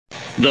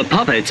The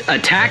puppet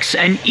attacks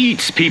and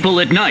eats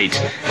people at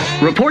night.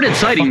 Reported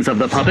sightings of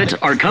the puppet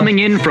are coming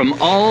in from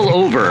all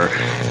over.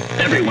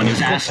 Everyone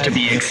is asked to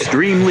be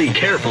extremely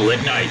careful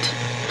at night.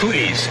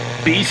 Please,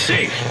 be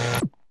safe.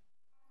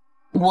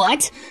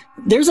 What?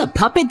 There's a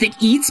puppet that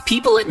eats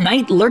people at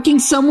night lurking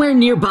somewhere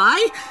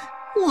nearby?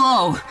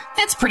 Whoa,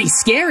 that's pretty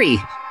scary.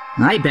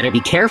 I better be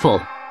careful.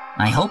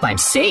 I hope I'm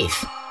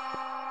safe.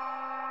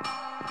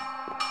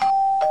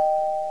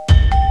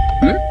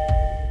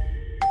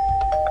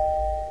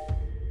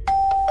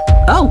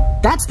 Oh,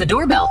 that's the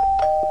doorbell.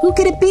 Who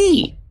could it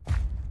be?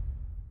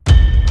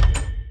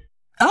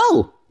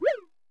 Oh!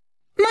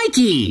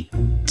 Mikey!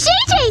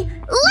 JJ,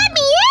 let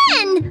me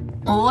in!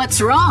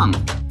 What's wrong?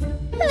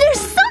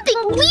 There's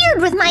something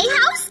weird with my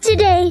house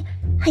today.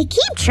 I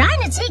keep trying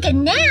to take a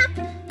nap,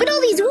 but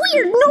all these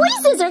weird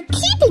noises are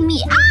keeping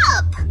me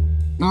up.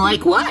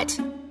 Like what?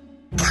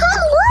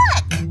 Come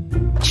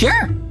look!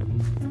 Sure.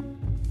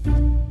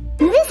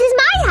 This is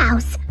my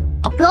house.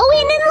 I'll go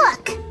in and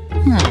look.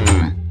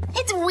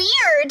 It's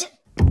weird.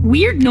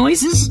 Weird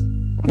noises?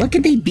 What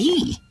could they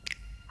be?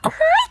 I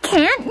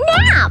can't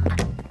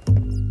nap.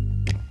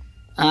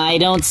 I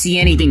don't see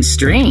anything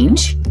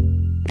strange.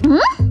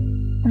 Huh?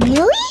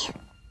 Really?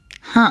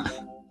 Huh.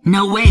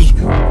 No way.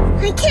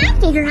 I can't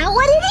figure out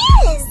what it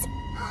is.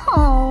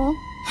 Oh.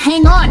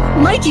 Hang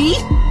on, Mikey!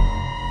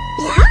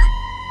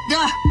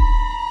 Yeah?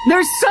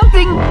 There's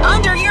something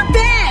under your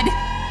bed!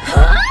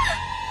 Huh?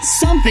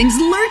 Something's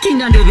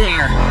lurking under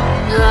there.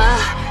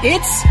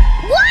 It's...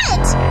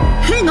 What?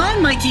 Hang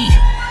on, Mikey.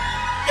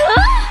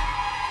 Huh?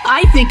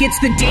 I think it's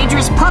the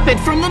dangerous puppet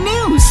from the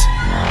news.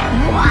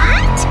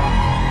 What?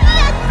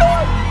 That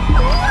thing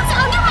was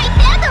under my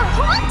bed the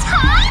whole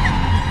time?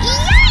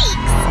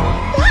 Yikes!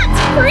 That's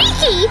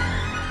freaky!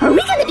 Are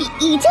we gonna be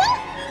eaten?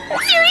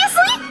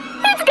 Seriously?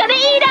 It's gonna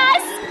eat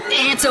us!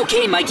 It's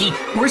okay, Mikey.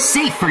 We're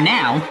safe for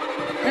now.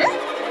 Huh?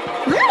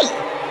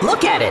 Why?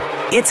 Look at it.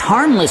 It's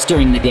harmless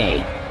during the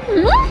day.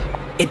 Hmm?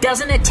 It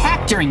doesn't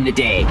attack during the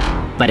day.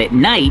 But at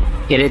night,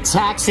 it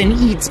attacks and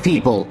eats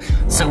people.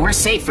 So we're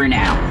safe for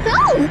now.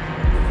 Oh!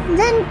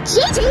 Then,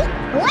 JJ,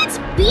 let's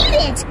beat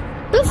it!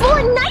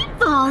 Before night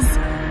falls!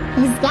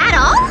 Is that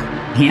all?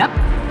 Yep.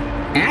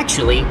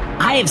 Actually,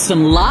 I have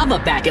some lava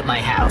back at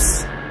my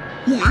house.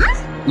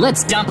 Yeah?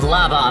 Let's dump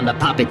lava on the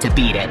puppet to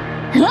beat it.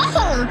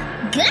 Oh,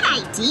 good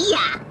idea!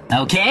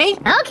 Okay?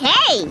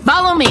 Okay!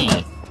 Follow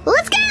me!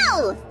 Let's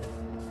go!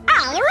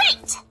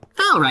 Alright!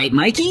 Alright,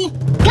 Mikey.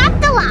 Got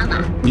the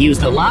lava! Use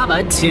the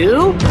lava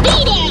to...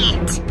 Beat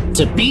it!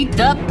 To beat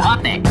the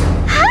puppet.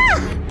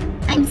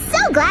 I'm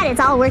so glad it's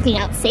all working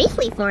out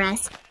safely for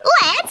us.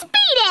 Let's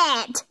beat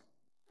it!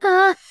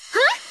 Huh?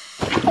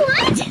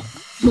 What?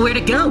 Where'd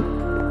it go?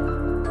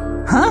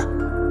 Huh?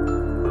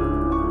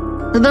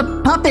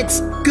 The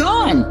puppet's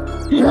gone!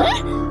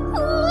 Huh?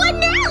 What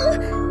now?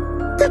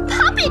 The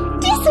puppet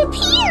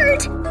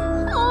disappeared!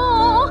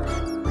 Oh,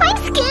 I'm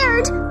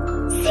scared.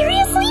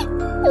 Seriously?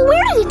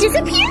 Where did it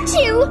disappear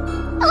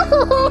to?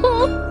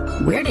 Oh.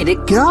 Where did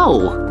it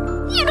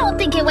go? You don't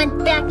think it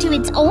went back to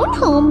its own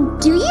home,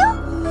 do you?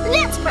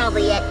 That's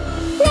probably it,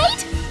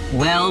 right?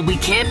 Well, we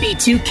can't be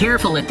too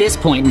careful at this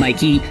point,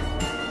 Mikey.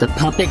 The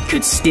puppet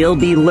could still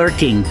be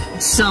lurking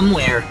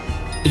somewhere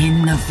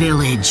in the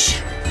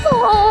village.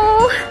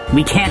 Oh.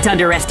 We can't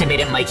underestimate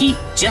it, Mikey.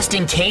 Just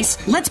in case,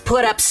 let's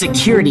put up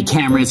security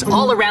cameras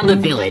all around the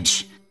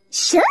village.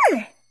 Sure.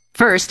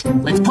 First,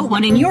 let's put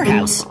one in your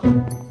house.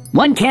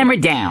 One camera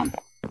down.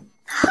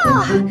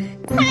 Oh,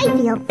 I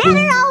feel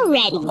better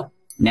already.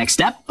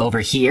 Next up, over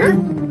here.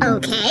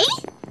 Okay.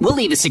 We'll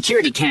leave a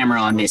security camera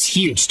on this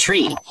huge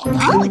tree.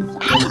 Oh,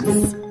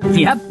 nice.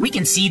 Yep, we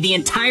can see the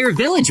entire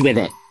village with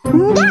it.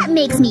 That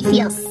makes me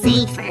feel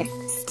safer.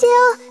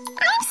 Still,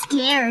 I'm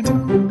scared.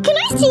 Can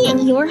I see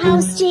at your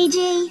house,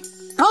 JJ?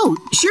 Oh,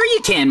 sure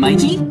you can,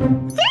 Mikey.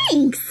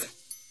 Thanks.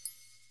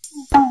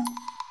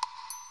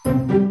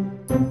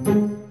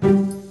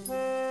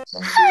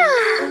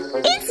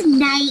 It's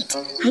night.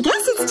 I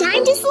guess it's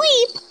time to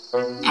sleep.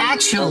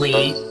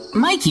 Actually,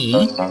 Mikey,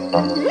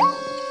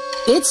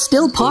 it's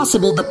still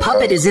possible the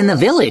puppet is in the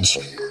village.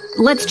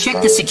 Let's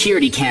check the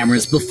security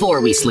cameras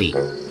before we sleep.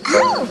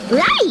 Oh,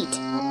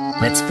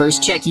 right. Let's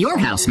first check your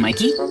house,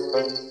 Mikey.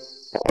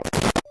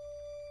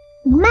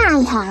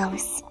 My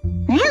house.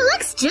 It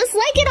looks just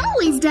like it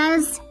always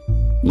does.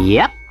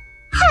 Yep.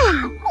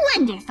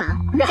 Wonderful,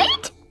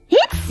 right?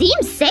 It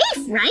seems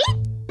safe, right?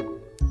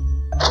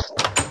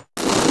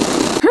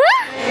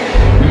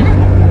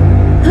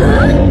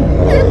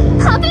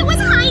 The puppet was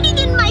hiding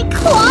in my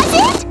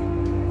closet?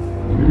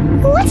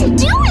 What's it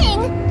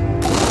doing?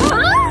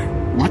 Huh?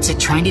 What's it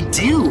trying to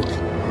do?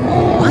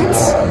 What?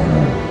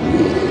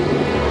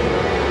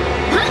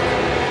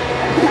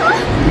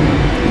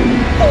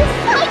 If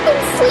I've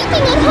been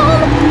sleeping at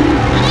home,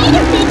 I'd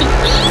have been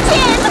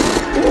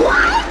eaten!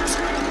 What?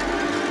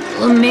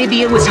 Well,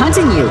 maybe it was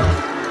hunting you.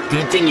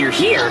 Good thing you're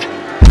here.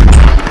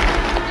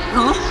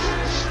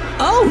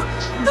 Oh,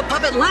 the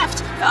puppet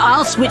left.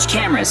 I'll switch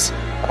cameras.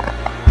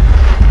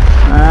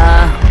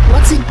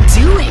 What's it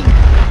doing?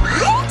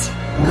 What?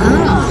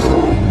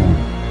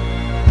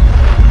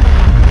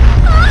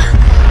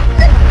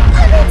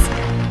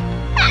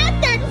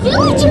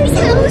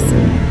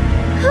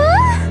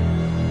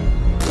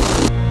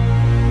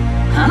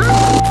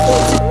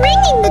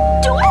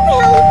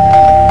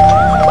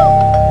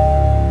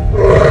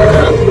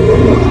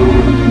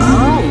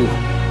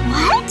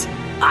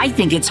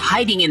 think it's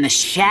hiding in the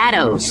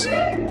shadows.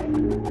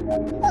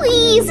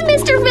 Please,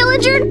 Mr.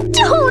 Villager,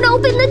 don't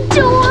open the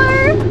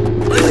door!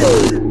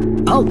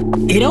 Oh,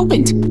 it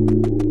opened.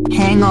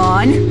 Hang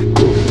on.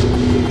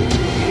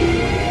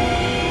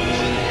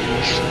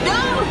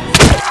 No!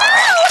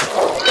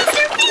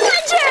 Mr.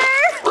 Villager!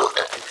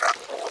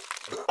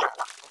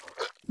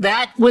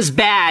 That was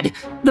bad.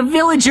 The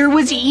villager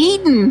was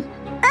eaten.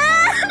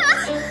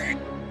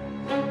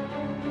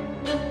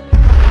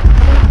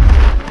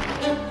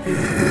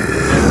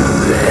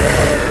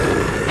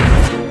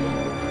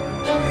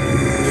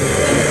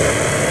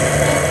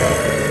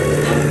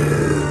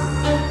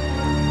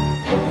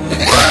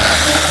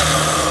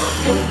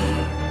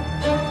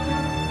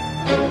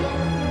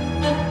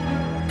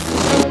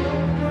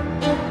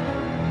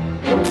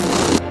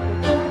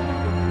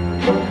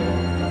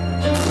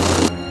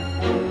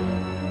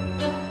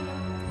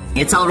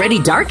 It's already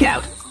dark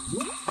out.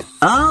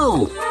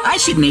 Oh, I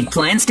should make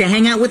plans to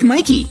hang out with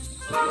Mikey.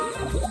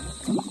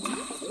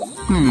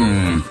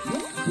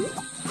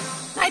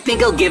 I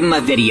think I'll give him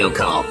a video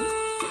call.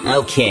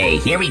 Okay,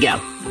 here we go.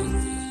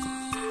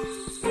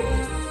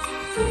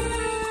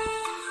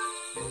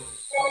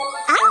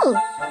 Oh,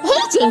 hey,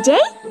 JJ.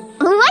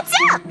 What's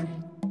up?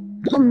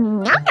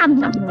 Nom, nom,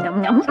 nom,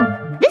 nom,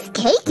 nom. This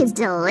cake is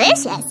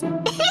delicious.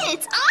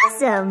 It's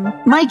awesome.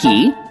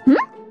 Mikey?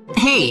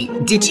 Hey,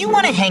 did you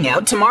want to hang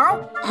out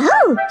tomorrow?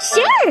 Oh,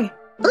 sure.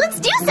 Let's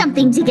do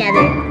something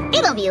together.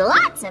 It'll be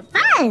lots of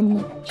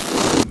fun.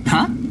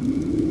 Huh?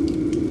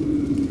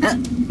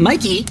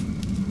 Mikey?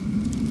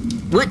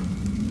 What?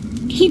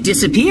 He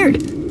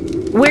disappeared.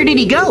 Where did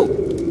he go?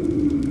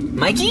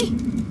 Mikey?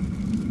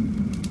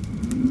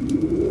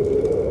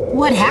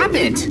 What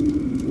happened?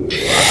 Who's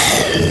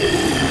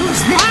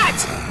that?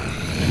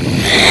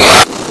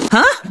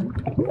 Huh?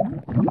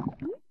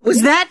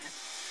 Was that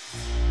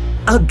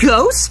a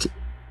ghost?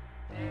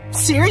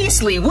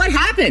 Seriously, what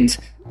happened?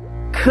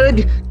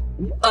 Could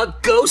a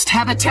ghost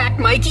have attacked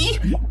Mikey?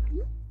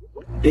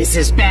 This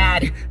is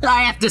bad.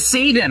 I have to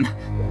save him.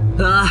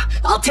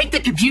 I'll take the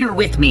computer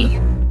with me.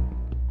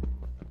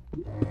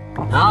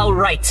 All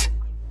right.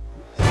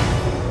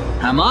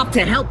 I'm off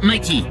to help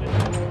Mikey.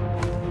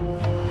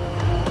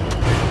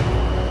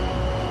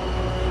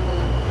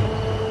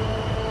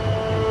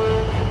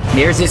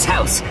 There's his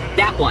house.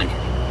 That one.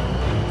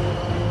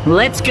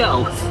 Let's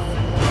go.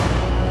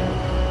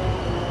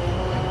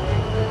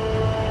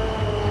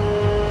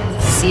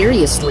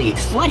 Seriously,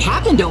 what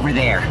happened over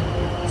there?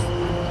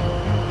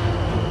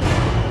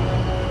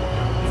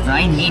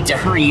 I need to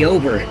hurry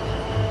over.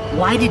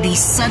 Why did he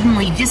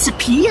suddenly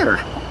disappear?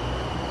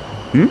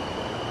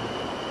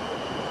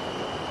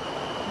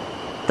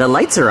 The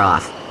lights are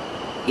off.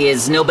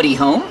 Is nobody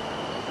home?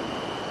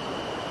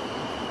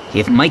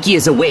 If Mikey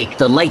is awake,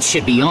 the lights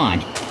should be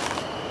on.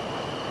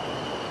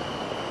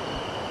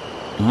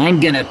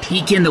 I'm gonna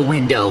peek in the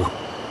window.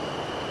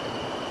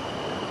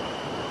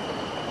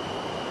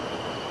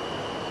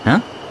 Huh?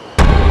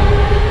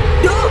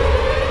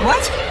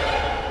 What?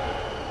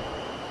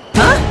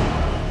 Huh?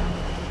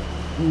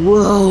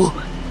 Whoa.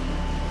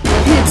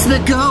 It's the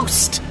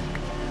ghost.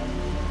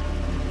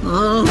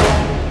 Oh.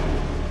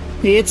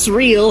 It's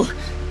real.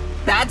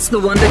 That's the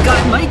one that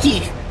got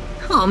Mikey.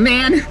 Oh,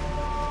 man.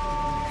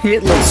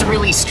 It looks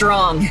really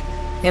strong.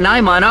 And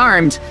I'm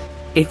unarmed.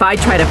 If I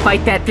try to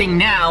fight that thing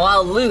now,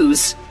 I'll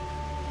lose.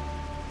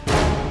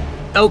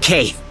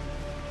 Okay.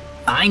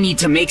 I need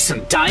to make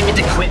some diamond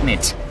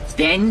equipment.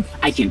 Then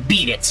I can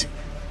beat it.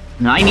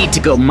 I need to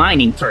go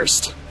mining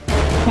first.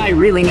 I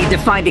really need to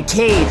find a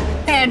cave,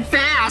 and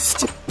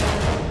fast!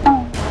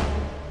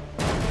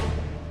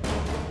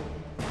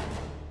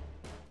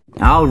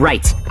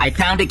 Alright, I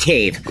found a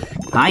cave.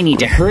 I need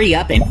to hurry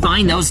up and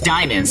find those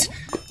diamonds.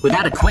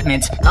 Without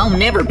equipment, I'll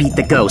never beat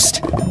the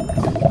ghost.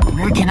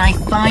 Where can I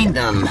find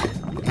them?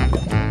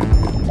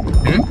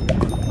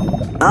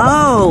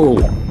 Oh!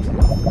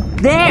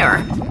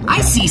 There!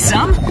 I see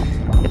some!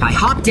 If I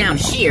hop down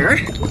here...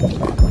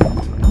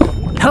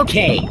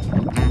 Okay!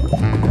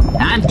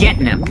 I'm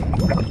getting them!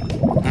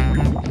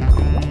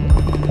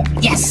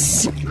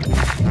 Yes!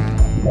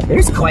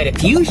 There's quite a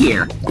few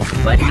here,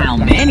 but how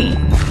many?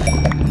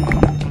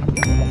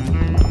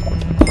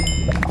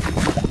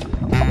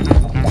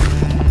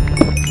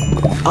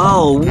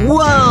 Oh,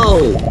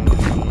 whoa!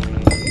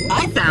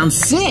 I found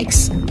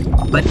 6!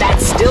 But that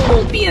still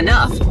won't be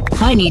enough.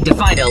 I need to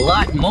find a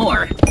lot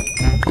more.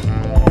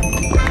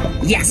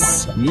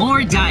 Yes!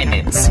 More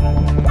diamonds!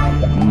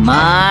 Come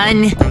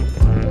on!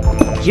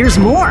 Here's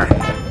more!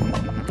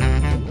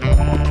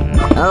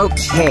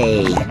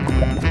 Okay...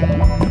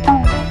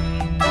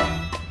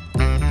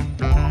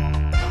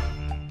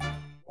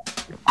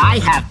 I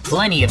have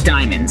plenty of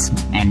diamonds,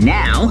 and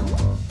now...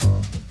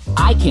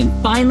 I can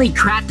finally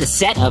craft a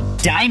set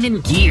of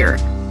diamond gear.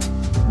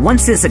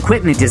 Once this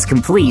equipment is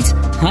complete,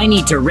 I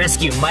need to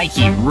rescue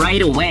Mikey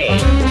right away.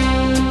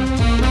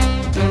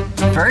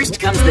 First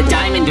comes the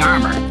diamond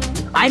armor.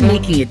 I'm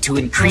making it to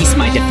increase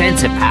my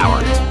defensive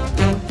power.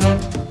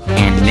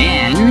 And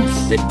then,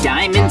 the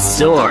diamond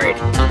sword.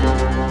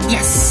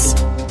 Yes!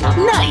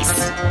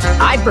 Nice!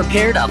 I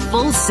prepared a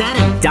full set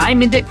of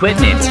diamond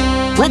equipment.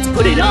 Let's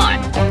put it on.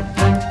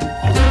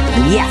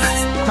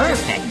 Yes,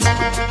 perfect.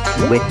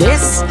 With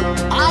this,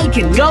 I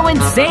can go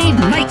and save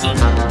Mikey.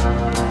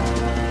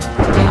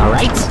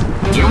 Alright,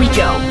 here we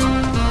go.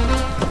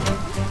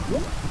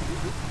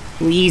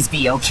 Please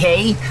be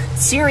okay.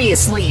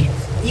 Seriously,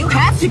 you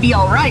have to be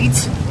alright.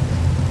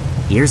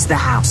 Here's the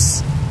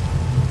house.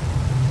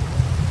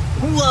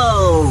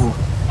 Whoa!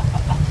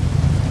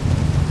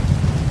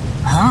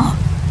 Huh?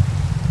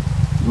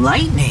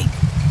 Lightning.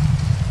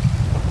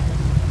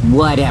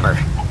 Whatever.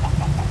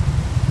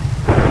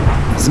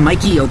 Is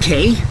Mikey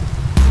okay?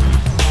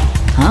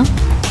 Huh?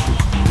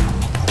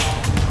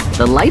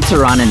 The lights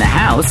are on in the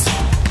house.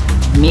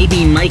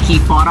 Maybe Mikey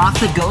fought off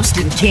the ghost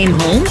and came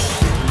home?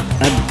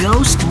 A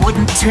ghost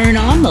wouldn't turn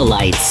on the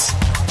lights.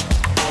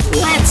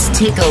 Let's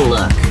take a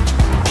look.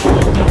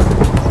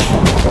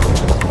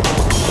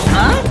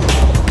 Huh?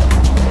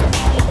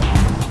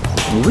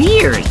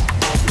 Weird.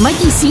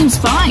 Mikey seems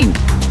fine.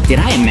 Did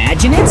I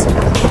imagine it?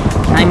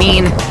 I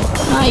mean,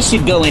 I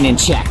should go in and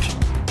check.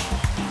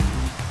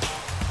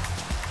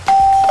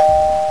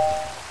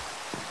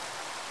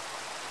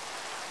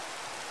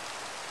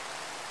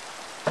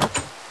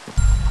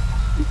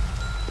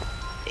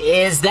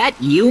 Is that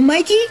you,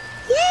 Mikey?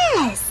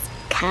 Yes,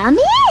 come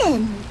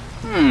in.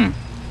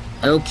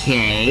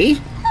 Okay.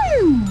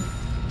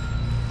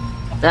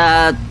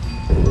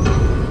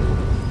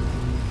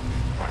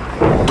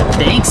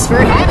 Thanks for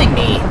having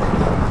me.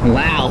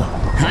 Wow,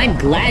 I'm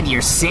glad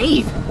you're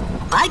safe.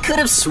 I could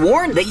have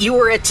sworn that you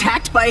were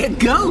attacked by a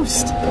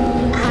ghost.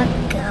 A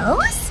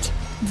ghost?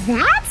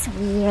 That's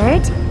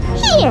weird.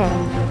 Here,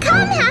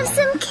 come have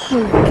some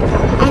cake.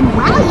 And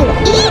while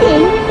you're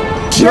eating,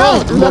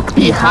 don't look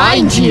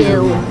behind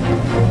you.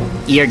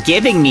 You're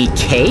giving me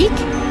cake?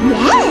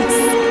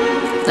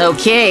 Yes.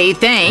 Okay,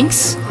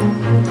 thanks.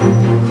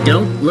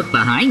 Don't look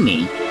behind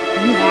me.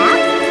 Yeah?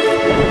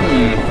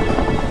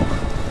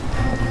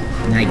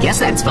 I guess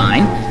that's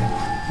fine.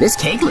 This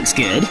cake looks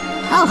good.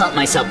 I'll help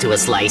myself to a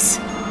slice.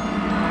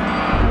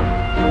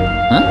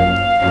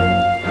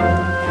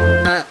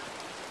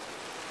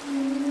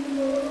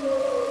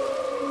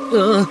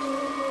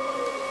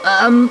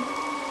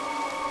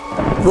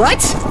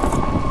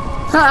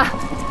 Huh?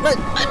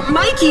 What?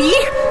 Mikey?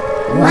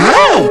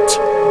 What?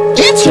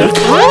 It's your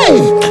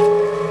cake.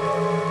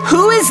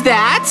 Who is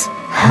that?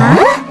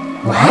 Huh?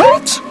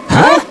 What?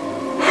 Huh?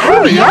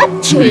 Hurry up,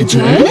 JJ.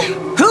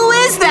 Who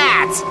is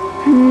that?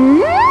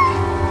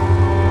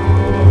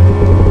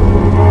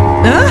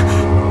 Huh?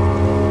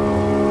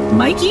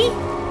 Mikey?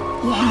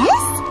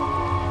 Yes?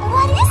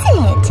 What is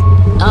it?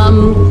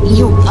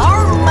 You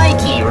are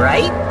Mikey,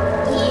 right?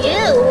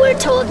 You were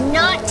told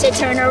not to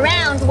turn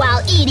around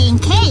while eating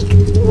cake,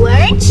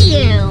 weren't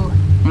you?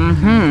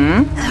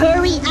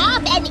 Hurry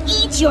up and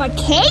eat your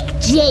cake,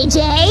 JJ.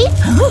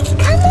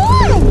 Come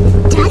on.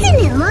 Doesn't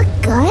it look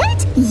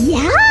good?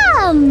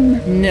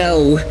 Yum.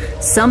 No,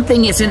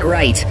 something isn't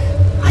right.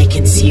 I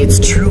can see its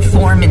true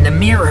form in the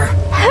mirror.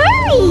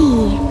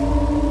 Hurry.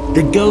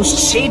 The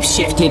ghost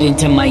shapeshifted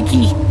into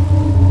Mikey.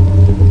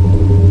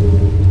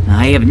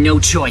 I have no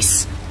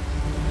choice.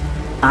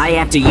 I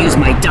have to use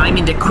my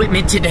diamond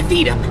equipment to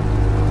defeat him.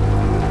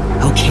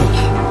 Okay.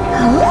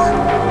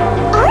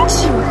 Huh? Aren't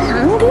you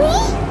hungry?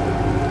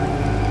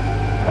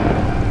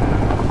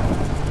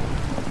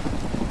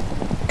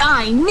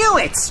 I knew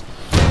it!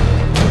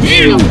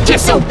 You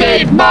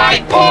disobeyed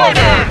my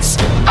orders!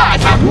 I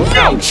have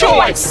no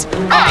choice!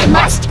 I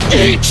must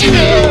eat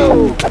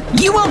you!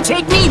 You won't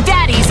take me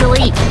that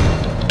easily!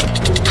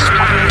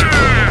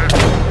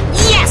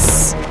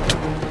 Yes!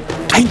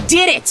 I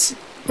did it!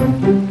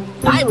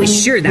 I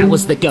was sure that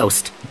was the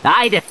ghost.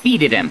 I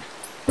defeated him.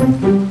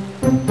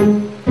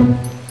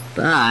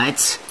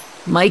 But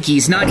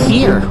Mikey's not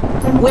here.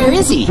 Where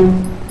is he?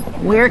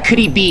 Where could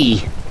he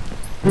be?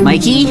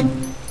 Mikey?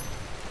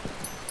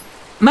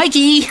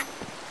 Mikey!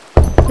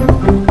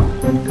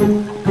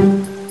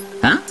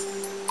 Huh?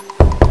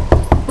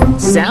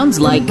 Sounds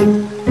like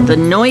the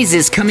noise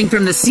is coming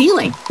from the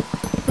ceiling.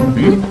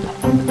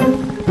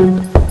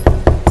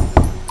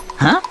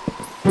 Huh?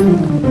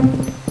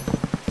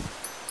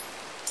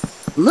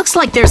 Looks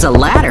like there's a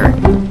ladder.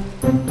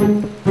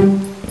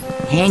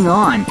 Hang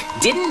on.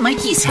 Didn't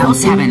Mikey's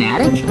house have an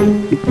attic?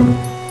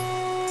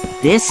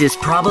 This is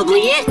probably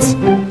it.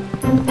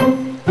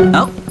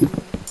 Oh.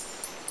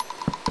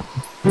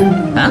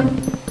 Huh?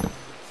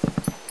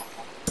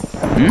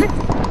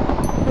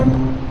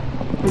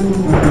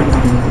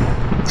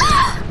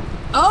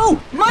 Oh,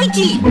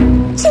 Mikey!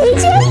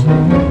 JJ?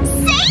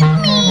 Save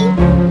me!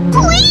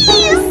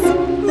 Please!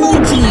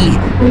 Mikey!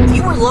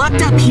 You were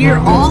locked up here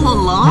all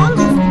along?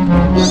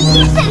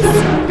 Yes!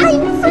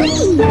 I'm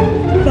free!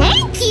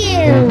 Thank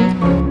you!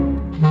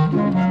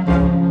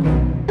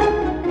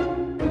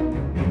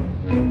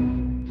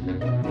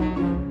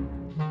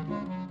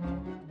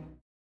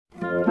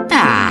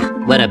 Ah,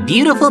 what a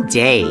beautiful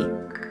day.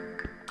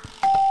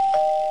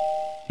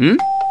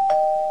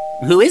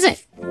 Who is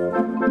it?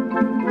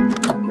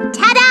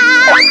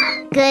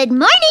 Ta-da! Good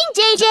morning,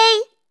 JJ!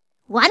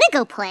 Wanna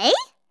go play?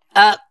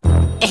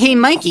 Hey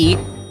Mikey,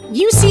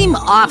 you seem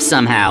off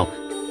somehow.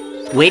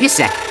 Wait a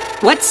sec.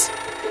 What's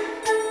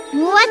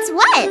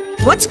what?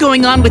 What's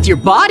going on with your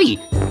body?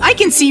 I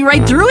can see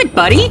right through it,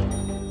 buddy.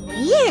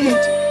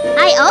 Weird.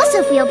 I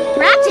also feel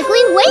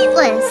practically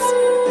weightless.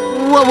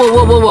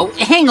 Whoa.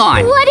 Hang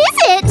on. What is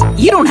it?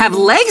 You don't have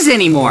legs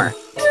anymore.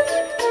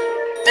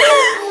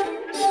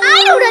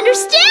 I don't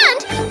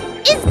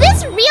understand. Is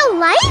this real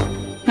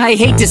life? I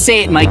hate to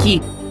say it,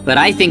 Mikey, but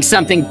I think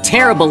something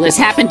terrible has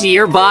happened to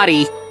your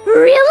body.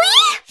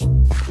 Really?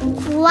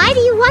 Why do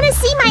you want to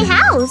see my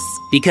house?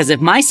 Because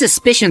if my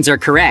suspicions are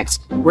correct,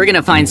 we're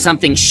gonna find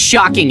something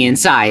shocking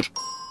inside.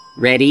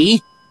 Ready?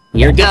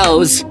 Here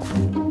goes.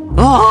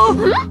 Oh!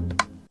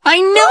 I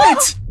knew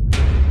it!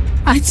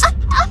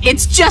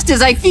 It's just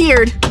as I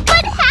feared.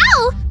 But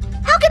how?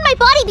 How can my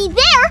body be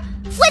there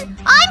when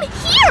I'm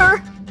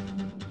here?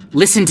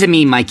 Listen to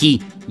me,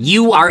 Mikey.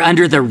 You are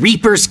under the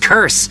Reaper's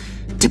curse.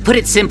 To put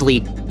it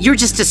simply, you're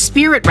just a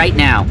spirit right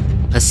now.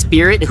 A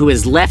spirit who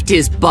has left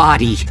his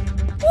body.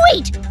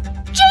 Wait!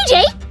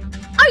 JJ!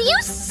 Are you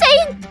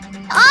saying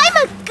I'm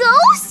a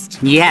ghost?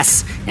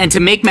 Yes, and to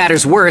make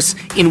matters worse,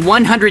 in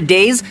 100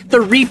 days, the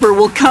Reaper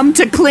will come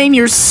to claim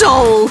your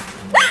soul.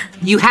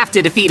 You have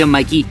to defeat him,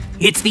 Mikey.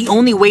 It's the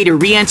only way to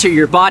re-enter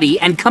your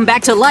body and come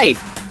back to life.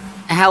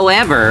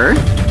 However...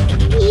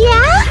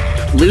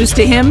 Yeah? Lose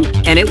to him,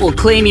 and it will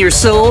claim your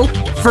soul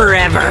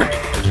forever.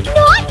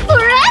 Not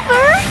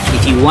forever!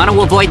 If you want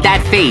to avoid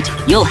that fate,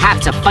 you'll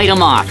have to fight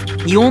him off.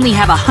 You only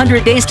have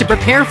 100 days to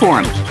prepare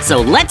for him,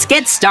 so let's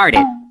get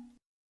started.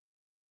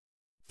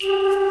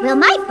 Will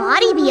my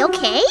body be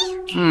okay?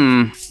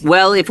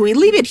 Well, if we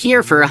leave it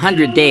here for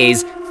 100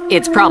 days,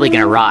 it's probably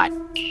gonna rot.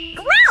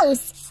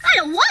 Gross! I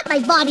don't want my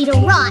body to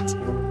rot!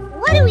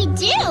 What do we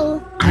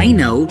do? I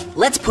know.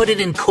 Let's put it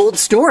in cold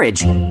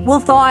storage. We'll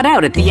thaw it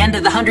out at the end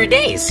of the 100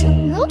 days.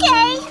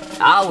 Okay.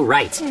 All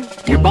right.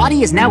 Your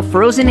body is now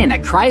frozen in a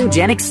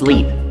cryogenic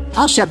sleep.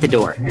 I'll shut the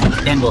door.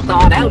 Then we'll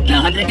thaw it out in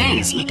 100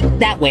 days.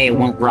 That way it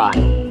won't rot.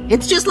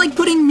 It's just like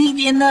putting meat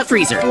in the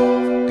freezer.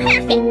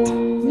 Perfect.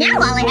 Now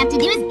all I have to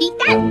do is beat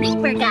that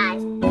Reaper guy.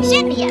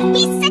 Should be a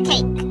piece of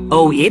cake.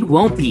 Oh, it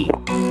won't be.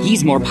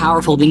 He's more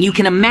powerful than you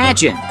can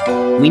imagine.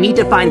 We need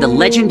to find the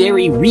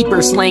legendary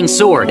Reaper-slaying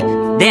sword.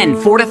 Then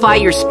fortify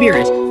your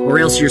spirit, or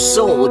else your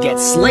soul will get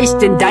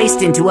sliced and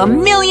diced into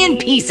 1,000,000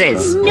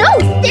 pieces. No,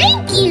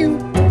 thank you.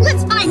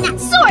 Let's find that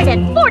sword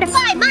and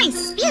fortify my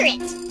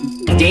spirit.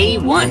 Day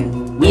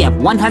 1. We have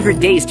 100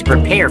 days to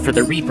prepare for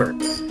the Reaper.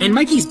 And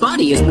Mikey's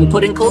body has been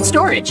put in cold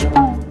storage.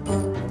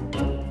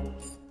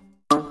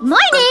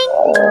 Morning!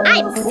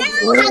 I'm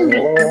so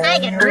hungry. I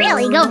could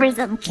really go for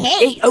some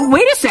cake. Hey,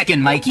 wait a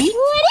second, Mikey.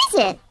 What is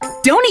it?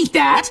 Don't eat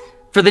that!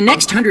 For the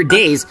next 100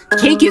 days,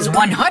 cake is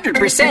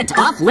 100%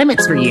 off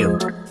limits for you.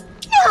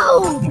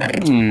 No!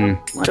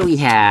 What do we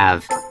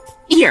have?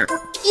 Here,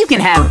 you can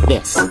have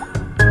this.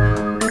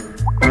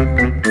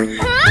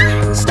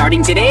 Huh?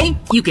 Starting today,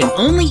 you can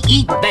only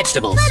eat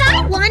vegetables. But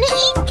I want to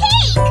eat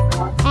cake!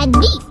 And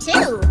meat,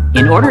 too.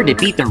 In order to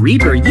beat the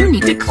Reaper, you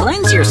need to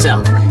cleanse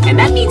yourself. And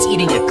that means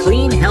eating a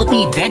clean,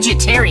 healthy,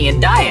 vegetarian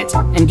diet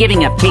and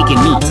giving up cake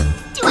and meat.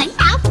 Do I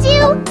have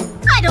to?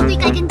 I don't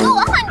think I can go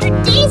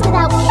 100 days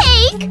without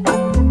cake.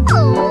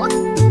 Oh,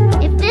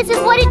 if this is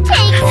what it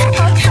takes,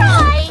 I'll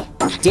try.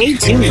 Day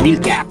 2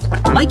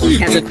 recap. Mikey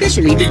has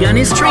officially begun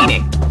his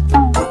training.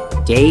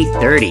 Day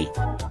 30.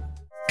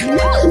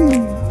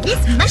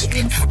 This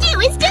mushroom stew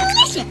is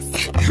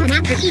delicious. And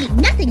after eating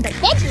nothing but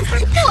veggies for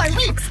 4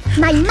 weeks,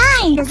 my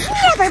mind has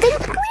never been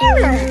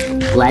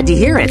clearer. Glad to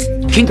hear it.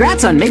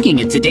 Congrats on making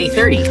it to day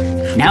 30.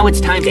 Now it's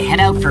time to head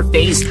out for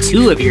phase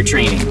 2 of your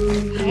training.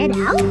 Head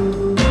out?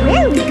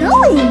 Where are we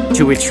going?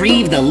 To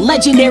retrieve the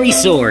legendary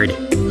sword.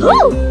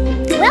 Ooh!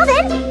 Well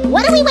then,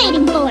 what are we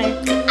waiting for? I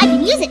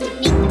can use it to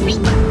beat the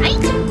Reaper,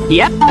 right?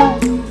 Yep.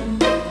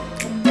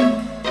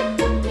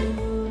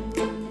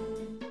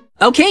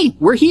 Okay,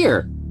 we're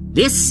here.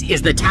 This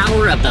is the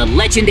Tower of the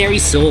Legendary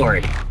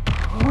Sword.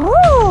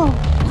 Ooh!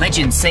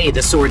 Legends say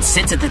the sword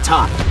sits at the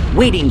top,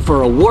 waiting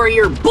for a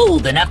warrior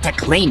bold enough to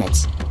claim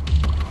it.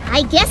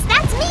 I guess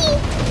that's me.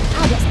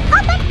 I'll just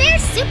pop up there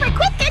super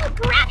quick and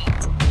grab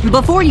it.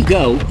 Before you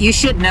go, you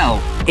should know,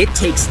 it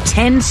takes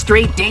 10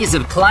 straight days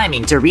of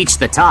climbing to reach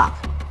the top.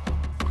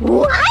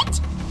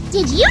 What?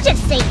 Did you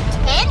just say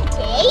 10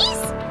 days?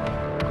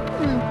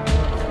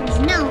 There's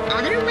no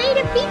other way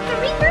to beat the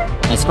Reaper?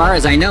 As far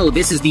as I know,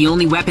 this is the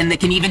only weapon that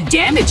can even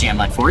damage him,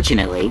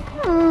 unfortunately.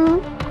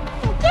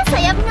 I guess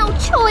I have no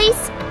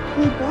choice.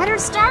 We better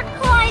start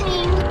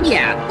climbing.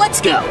 Yeah,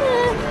 let's go.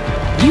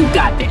 You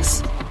got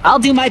this. I'll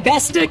do my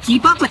best to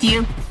keep up with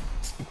you.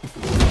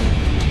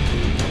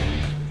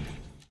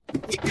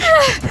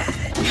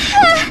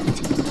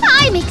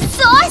 I'm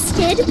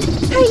exhausted.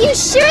 Are you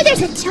sure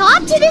there's a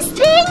top to this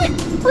thing?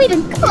 We've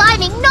been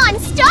climbing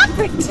non-stop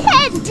for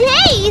 10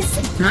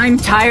 days. I'm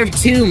tired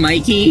too,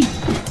 Mikey.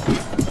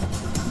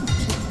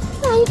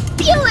 I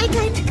feel like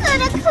I'm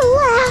gonna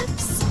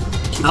collapse.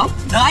 Oh,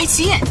 I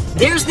see it.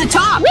 There's the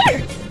top.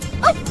 Where?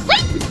 Oh,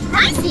 wait!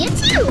 I see it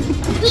too.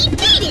 We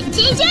beat it,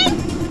 JJ!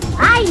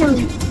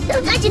 Finally,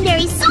 the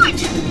legendary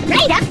sword!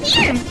 Right up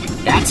here!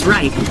 That's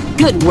right.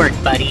 Good work,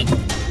 buddy.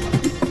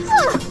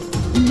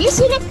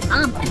 Mission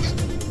accomplished.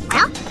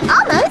 Well,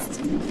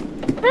 almost.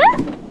 Huh?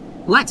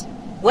 What?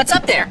 What's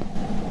up there?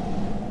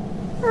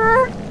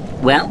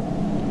 Well?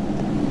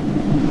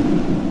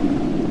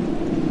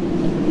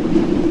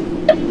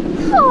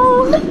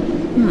 Oh.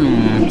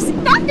 There's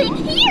nothing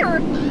here.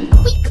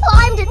 We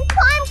climbed and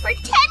climbed for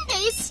 10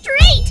 days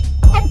straight.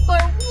 And for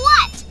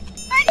what?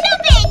 For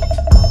nothing.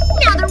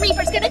 Now the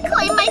Reaper's gonna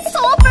claim my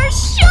soul for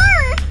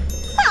sure.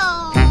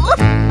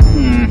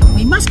 Oh.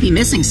 We must be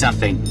missing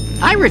something.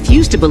 I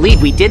refuse to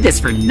believe we did this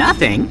for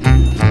nothing.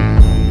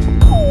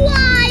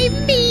 Why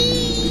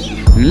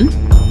me?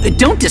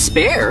 Don't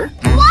despair.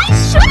 Why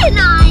shouldn't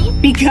I?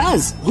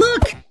 Because,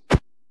 look!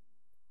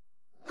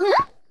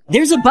 Huh?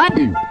 There's a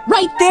button,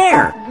 right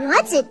there!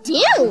 What's it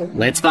do?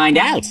 Let's find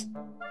out.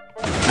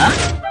 Huh?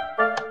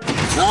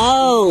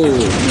 Oh!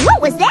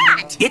 What was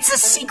that? It's a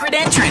secret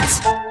entrance!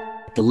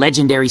 The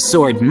legendary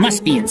sword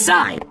must be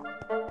inside.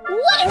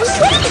 What are we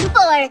waiting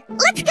for?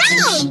 Let's go!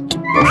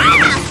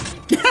 Ah!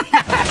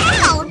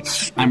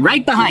 Ouch! I'm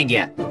right behind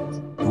you.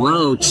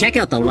 Whoa, check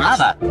out the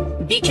lava.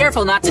 Be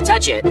careful not to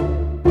touch it.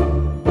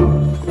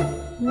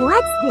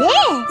 What's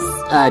this?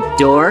 A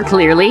door,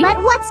 clearly.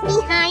 But what's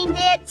behind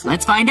it?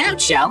 Let's find out,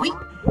 shall we?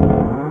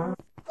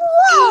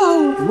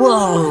 Whoa!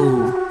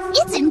 Whoa!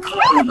 It's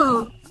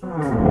incredible!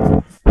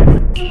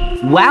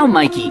 Wow,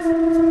 Mikey.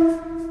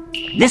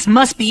 This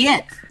must be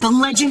it. The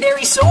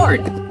legendary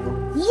sword.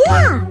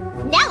 Yeah!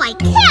 Now I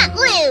can't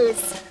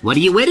lose! What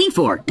are you waiting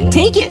for?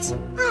 Take it.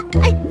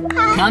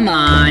 Come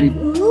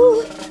on.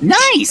 Ooh,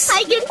 Nice!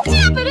 I can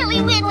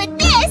definitely win with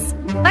this!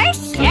 For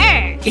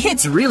sure!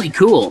 It's really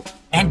cool.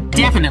 And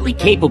definitely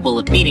capable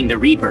of beating the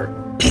Reaper.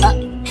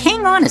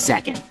 Hang on a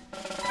second.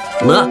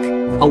 Look,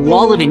 a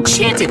wall of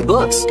enchanted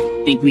books.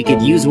 Think we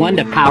could use one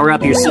to power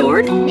up your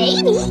sword?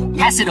 Maybe?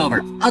 Pass it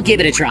over. I'll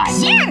give it a try.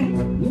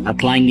 Sure!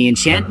 Applying the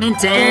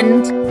enchantment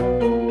and...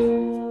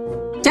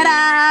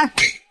 Ta-da!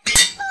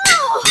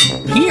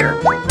 Here!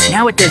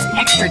 Now it does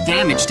extra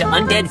damage to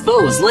undead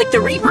foes like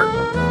the Reaper.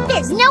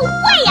 There's no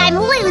way I'm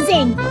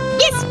losing!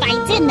 This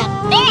fight's in the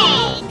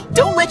bag!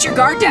 Don't let your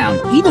guard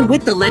down. Even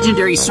with the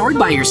legendary sword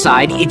by your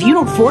side, if you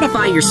don't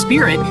fortify your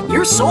spirit,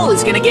 your soul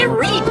is gonna get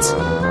reaped.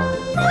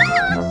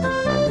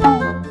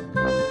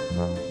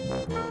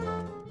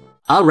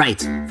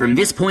 Alright, from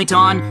this point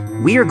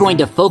on, we are going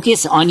to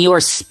focus on your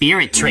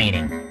spirit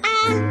training.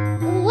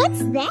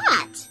 What's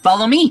that?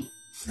 Follow me.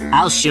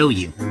 I'll show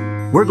you.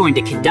 We're going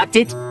to conduct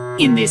it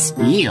in this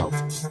field.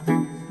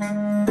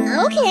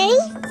 Okay.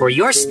 For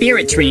your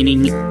spirit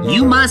training,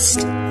 you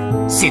must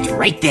sit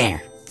right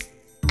there.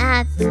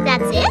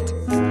 That's it?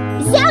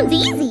 Sounds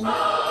easy.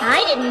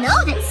 I didn't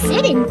know that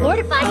sitting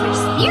fortifies your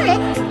spirit.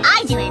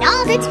 I do it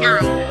all the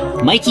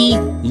time. Mikey,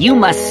 you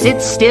must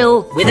sit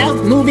still without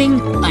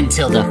moving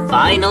until the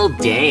final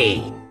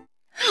day.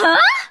 Huh?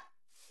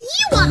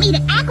 You want me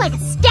to act like a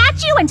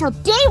statue until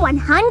day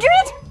 100?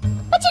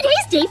 But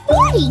today's day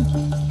 40.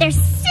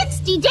 There's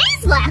 60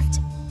 days left.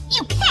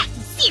 You can't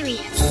be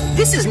serious.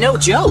 This is no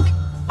joke.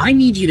 I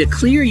need you to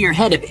clear your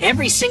head of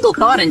every single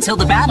thought until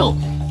the battle.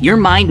 Your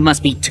mind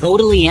must be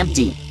totally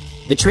empty.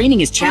 The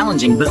training is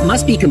challenging but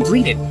must be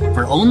completed,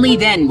 for only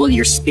then will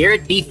your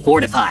spirit be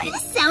fortified.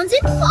 This sounds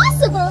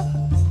impossible.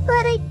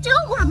 But I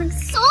don't want my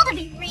soul to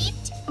be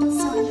reaped,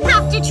 so I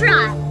have to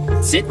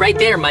try. Sit right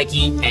there,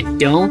 Mikey, and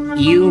don't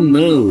you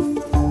move.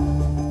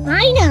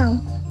 I know.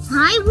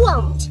 I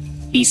won't.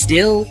 Be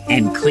still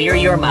and clear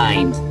your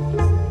mind.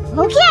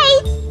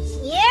 Okay,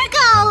 here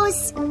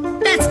goes.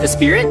 That's the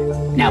spirit.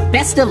 Now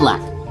best of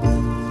luck.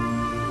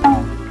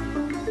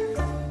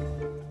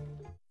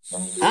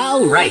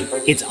 All right,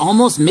 it's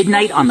almost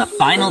midnight on the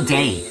final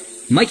day.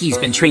 Mikey's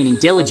been training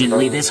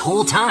diligently this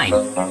whole time.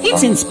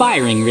 It's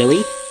inspiring,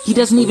 really. He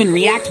doesn't even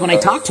react when I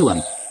talk to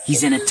him.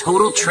 He's in a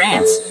total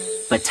trance.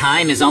 But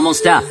time is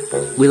almost up.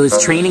 Will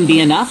his training be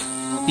enough?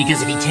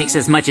 Because if he takes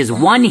as much as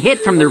one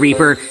hit from the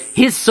Reaper,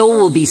 his soul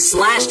will be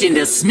slashed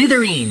into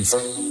smithereens.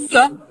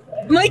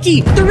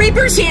 Mikey, the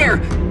Reaper's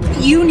here!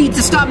 You need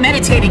to stop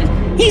meditating.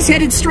 He's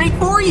headed straight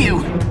for you.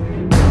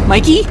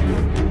 Mikey?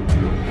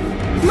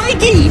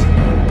 Mikey!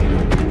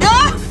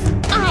 Ah!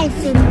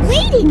 I've been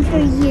waiting for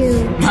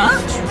you. Huh?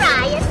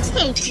 Try and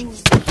take me.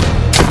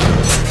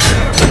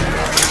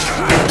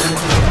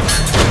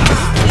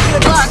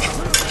 Good luck.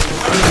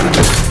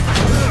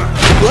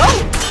 Whoa!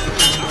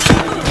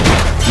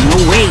 No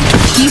way.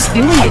 He's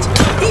doing it.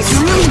 He's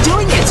really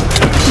doing it.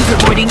 He's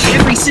avoiding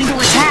every single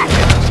attack.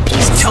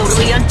 He's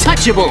totally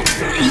untouchable.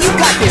 You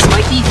got this,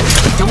 Mikey.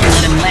 Don't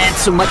let him land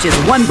so much as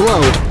one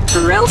blow,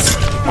 or else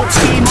it's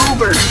game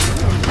over.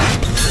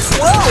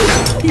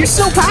 Whoa! You're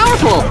so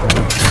powerful.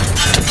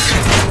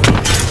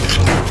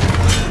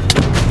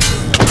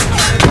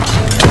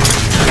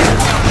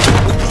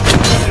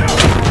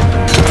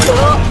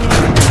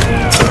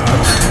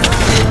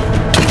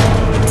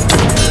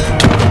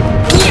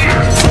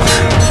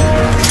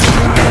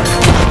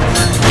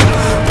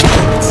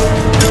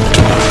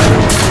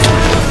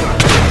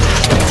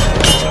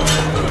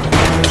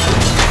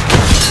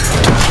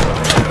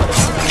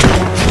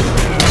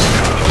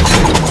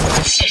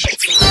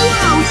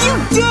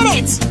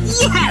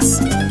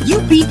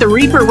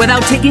 Reaper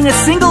without taking a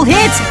single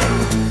hit!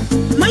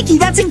 Mikey,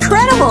 that's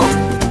incredible!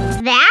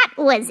 That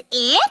was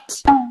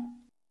it?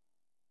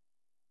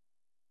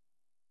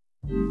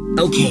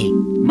 Okay,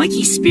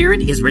 Mikey's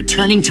spirit is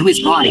returning to his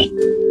body.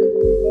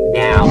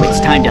 Now it's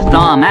time to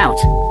thaw him out.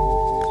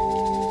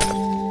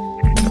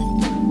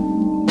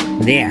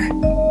 There.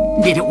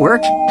 Did it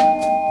work?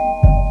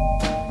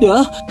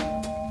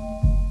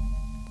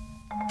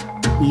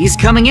 He's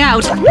coming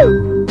out.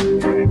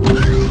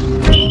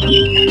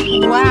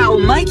 Wow,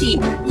 Mikey,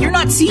 you're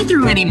not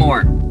see-through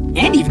anymore.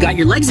 And you've got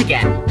your legs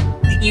again.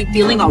 You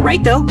feeling all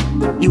right, though?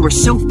 You were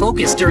so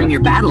focused during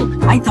your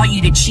battle, I thought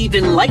you'd achieve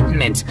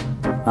enlightenment.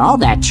 All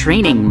that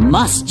training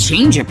must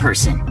change a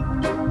person.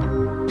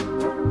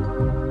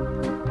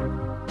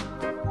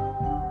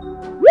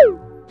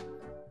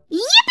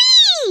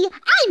 Yippee!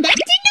 I'm back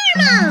to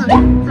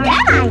normal! Or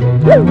am I?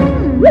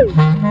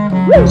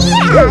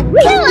 Yeah,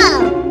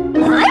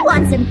 cool! I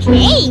want some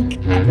cake!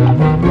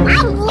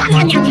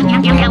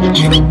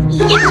 Yummy!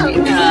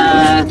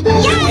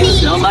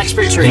 So much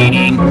for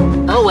training.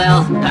 Oh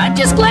well, I'm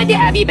just glad to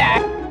have you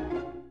back.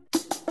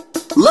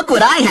 Look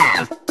what I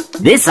have!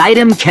 This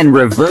item can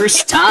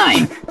reverse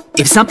time.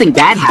 If something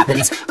bad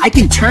happens, I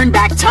can turn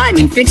back time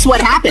and fix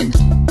what happened.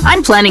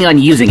 I'm planning on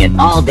using it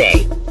all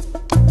day.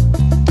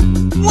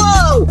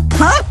 Whoa!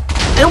 Huh?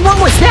 And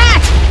what was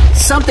that?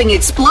 Something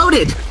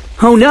exploded.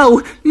 Oh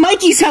no,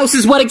 Mikey's house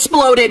is what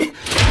exploded.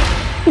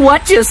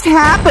 What just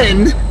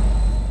happened?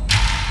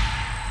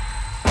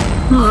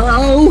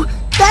 Oh,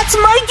 that's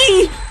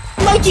Mikey!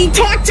 Mikey,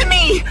 talk to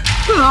me!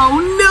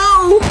 Oh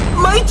no,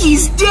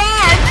 Mikey's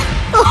dead!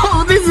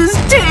 Oh, this is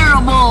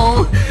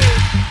terrible!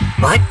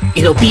 But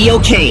it'll be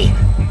okay.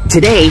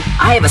 Today,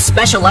 I have a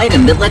special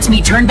item that lets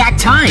me turn back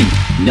time.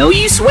 No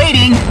use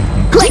waiting.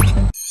 Click!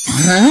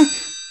 Huh?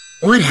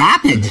 What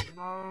happened?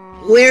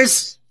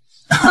 Where's...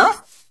 Huh?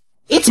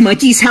 It's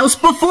Mikey's house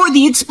before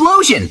the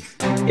explosion.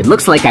 It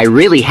looks like I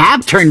really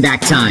have turned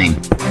back time.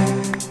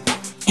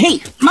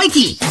 Hey,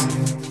 Mikey!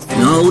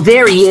 Oh,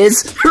 there he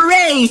is.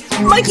 Hooray!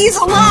 Mikey's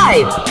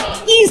alive!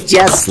 He's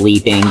just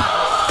sleeping.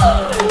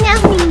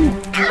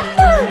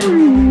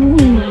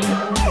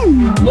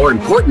 More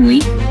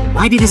importantly,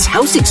 why did his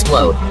house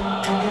explode?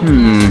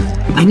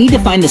 I need to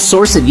find the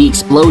source of the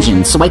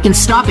explosion so I can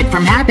stop it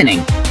from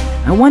happening.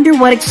 I wonder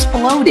what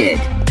exploded.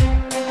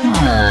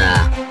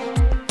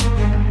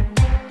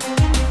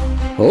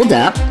 Hold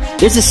up.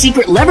 There's a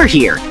secret lever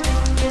here.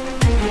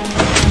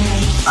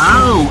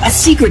 Oh, a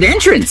secret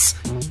entrance.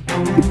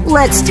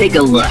 Let's take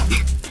a look.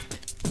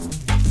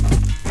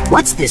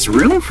 What's this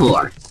room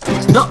for?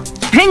 Oh,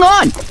 hang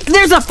on!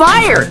 There's a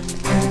fire!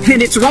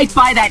 And it's right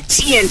by that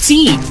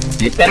TNT.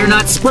 It better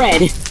not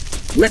spread.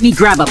 Let me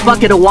grab a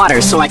bucket of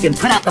water so I can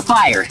put out the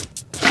fire.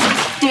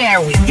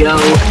 There we go.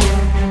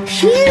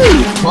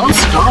 Phew,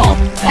 close call.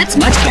 That's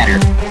much better.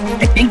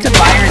 I think the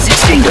fire is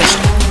extinguished.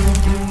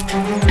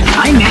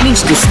 I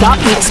managed to stop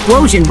the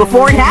explosion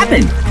before it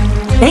happened.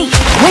 Hey,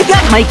 wake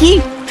up,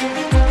 Mikey!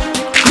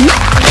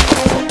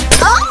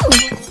 Oh!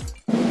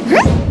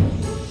 Huh?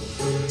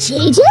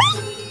 JJ?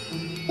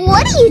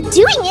 What are you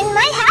doing in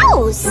my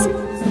house?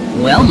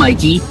 Well,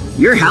 Mikey,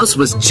 your house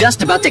was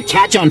just about to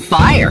catch on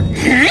fire.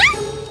 Huh?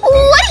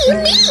 What do you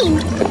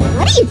mean?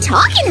 What are you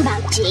talking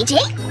about, JJ?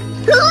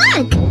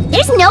 Look!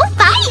 There's no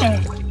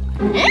fire!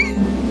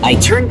 Huh? I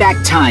turned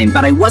back time,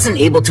 but I wasn't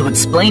able to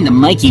explain to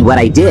Mikey what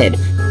I did.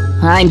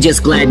 I'm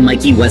just glad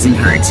Mikey wasn't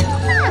hurt.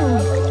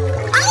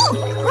 Oh,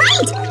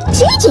 right!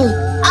 JJ,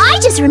 I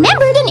just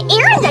remembered an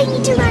errand I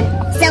need to run,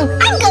 so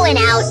I'm going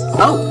out.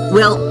 Oh,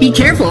 well, be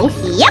careful.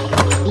 Yep,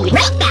 be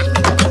right back.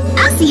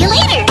 I'll see you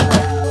later.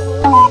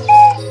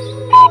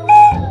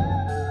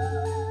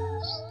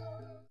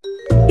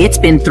 It's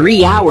been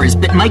 3 hours,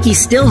 but Mikey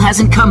still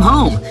hasn't come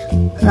home.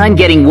 I'm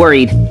getting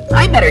worried.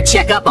 I better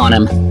check up on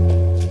him.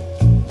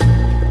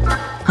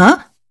 Huh?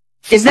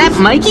 Is that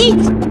Mikey?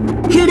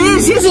 It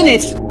is, isn't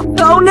it?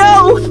 Oh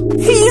no!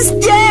 He's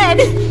dead!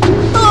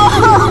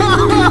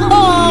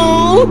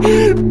 Oh!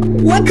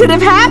 What could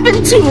have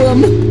happened to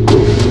him?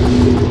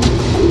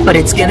 But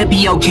it's gonna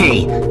be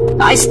okay.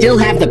 I still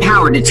have the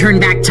power to turn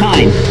back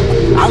time.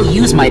 I'll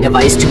use my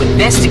device to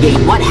investigate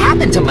what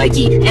happened to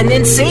Mikey and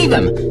then save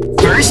him.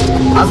 First,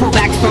 I'll go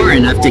back far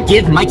enough to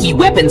give Mikey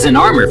weapons and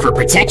armor for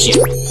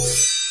protection.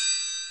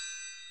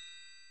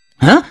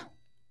 Huh?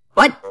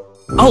 What?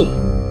 Oh,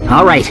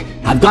 all right.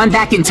 I've gone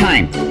back in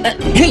time.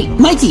 Hey,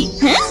 Mikey!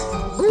 Huh?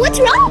 What's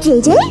wrong,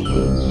 JJ?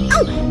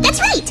 Oh, that's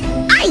right!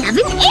 I have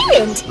an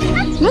errand!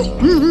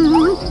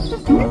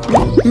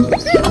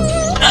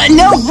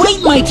 No, wait,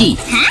 Mikey!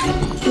 Huh?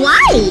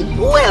 Why?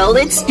 Well,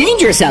 it's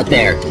dangerous out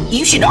there.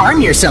 You should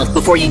arm yourself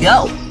before you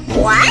go.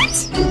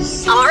 What?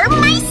 Arm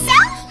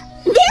myself?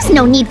 There's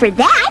no need for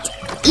that!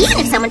 Even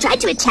if someone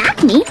tried to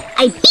attack me,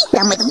 I'd beat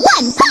them with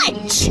one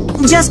punch!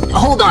 Just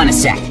hold on a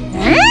sec.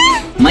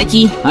 Huh?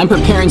 Mikey, I'm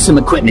preparing some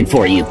equipment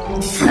for you.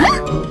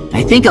 Huh?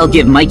 I think I'll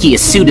give Mikey a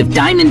suit of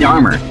diamond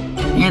armor.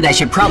 And I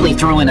should probably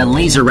throw in a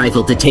laser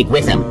rifle to take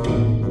with him.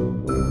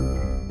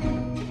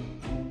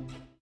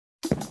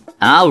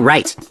 All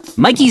right.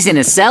 Mikey's in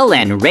a cell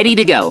and ready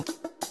to go.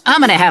 I'm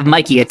gonna have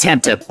Mikey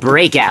attempt to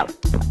break out.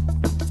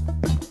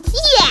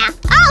 Yeah,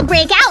 I'll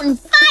break out in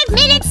 5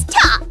 minutes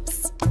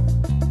tops.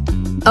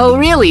 Oh,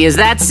 really? Is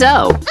that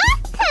so?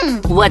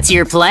 What's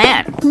your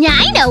plan?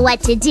 I know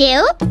what to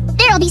do.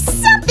 There'll be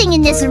something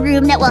in this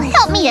room that will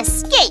help me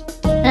escape.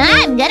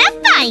 I'm gonna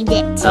find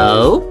it.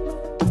 Oh?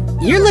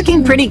 You're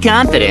looking pretty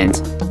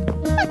confident.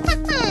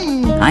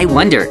 I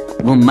wonder,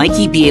 will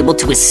Mikey be able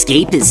to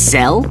escape his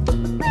cell?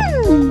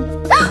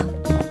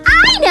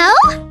 I know!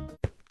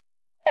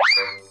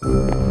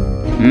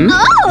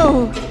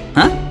 Oh!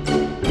 Huh?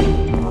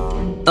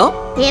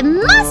 Oh? It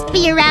must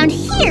be around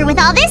here with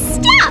all this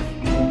stuff!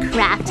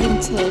 Crafting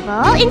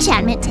table,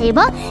 enchantment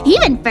table,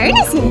 even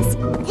furnaces.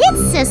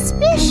 It's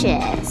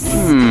suspicious.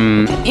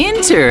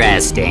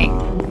 Interesting.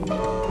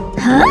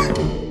 Huh?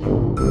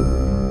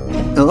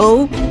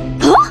 Oh?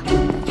 Huh?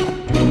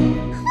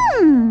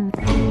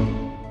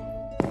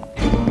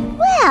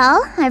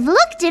 Well, I've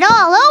looked it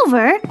all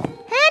over, and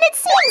it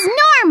seems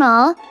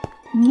normal.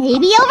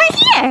 Maybe over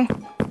here.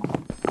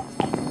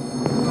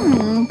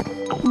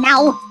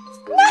 No,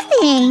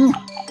 nothing.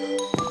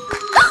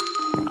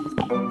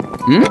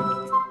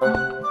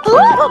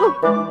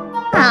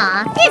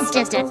 Aw, it's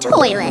just a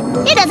toilet.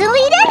 It doesn't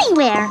lead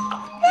anywhere.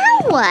 Now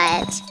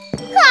what?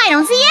 I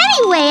don't see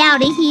any way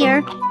out of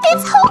here.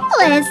 It's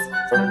hopeless.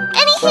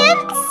 Any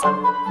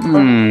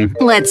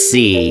hints? Let's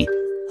see.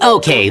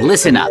 Okay,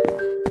 listen up.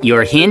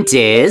 Your hint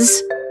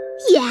is...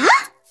 Yeah?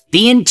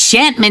 the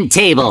enchantment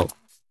table.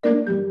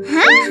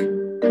 Huh?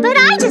 But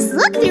I just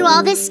looked through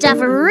all this stuff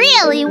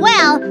really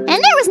well, and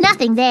there was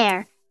nothing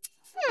there.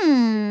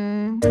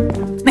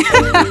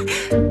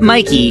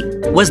 Mikey,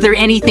 was there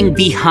anything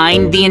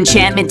behind the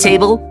enchantment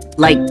table?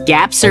 Like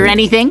gaps or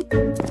anything?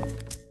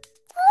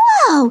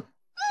 Whoa!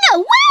 No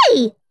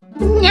way!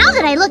 Now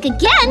that I look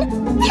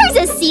again,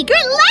 there's a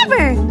secret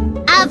lever!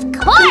 Of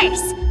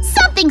course!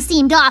 Something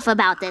seemed off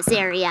about this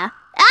area.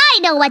 I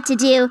know what to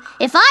do.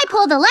 If I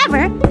pull the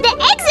lever,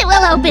 the exit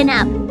will open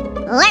up.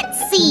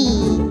 Let's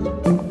see.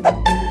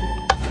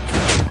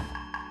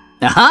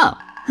 Aha!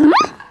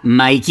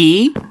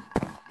 Mikey?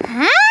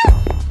 Huh?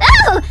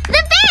 Oh,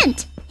 the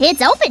vent!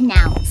 It's open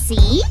now,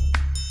 see?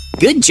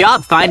 Good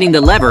job finding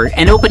the lever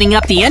and opening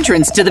up the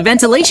entrance to the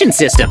ventilation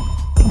system.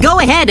 Go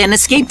ahead and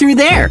escape through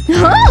there.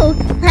 Oh,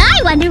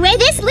 I wonder where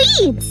this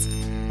leads.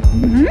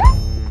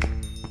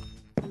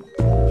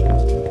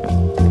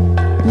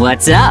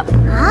 What's up?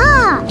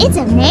 Ah, it's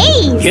a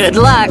maze. Good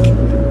luck.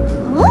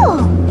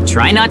 Oh,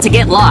 Try not to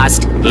get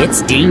lost.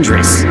 It's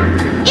dangerous.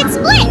 it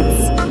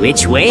splits.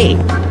 Which way?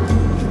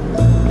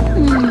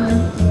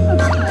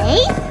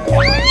 Okay,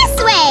 this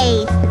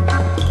way.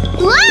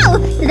 Whoa,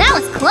 that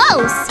was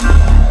close.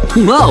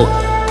 Whoa!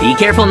 Be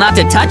careful not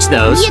to touch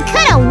those. You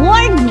could have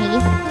warned me.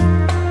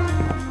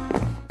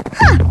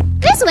 Huh,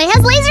 this way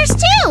has lasers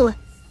too.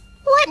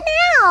 What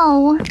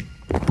now?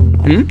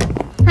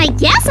 I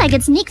guess I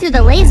could sneak through the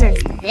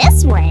lasers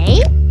this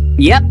way.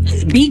 Yep,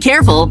 be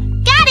careful.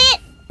 Got it!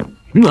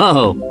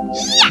 Whoa!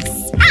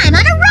 Yes! I'm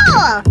on a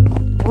roll!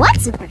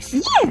 What's over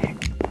here?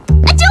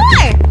 A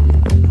door!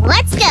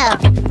 Let's go!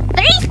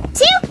 3,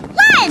 2,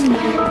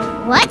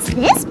 1! What's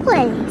this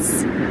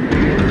place?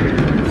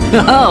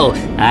 Oh,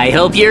 I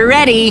hope you're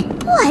ready.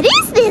 What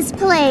is this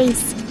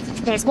place?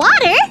 There's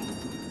water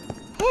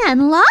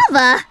and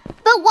lava.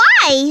 But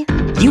why?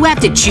 You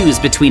have to choose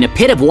between a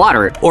pit of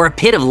water or a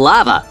pit of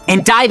lava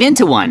and dive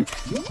into one.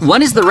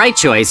 One is the right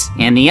choice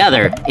and the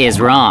other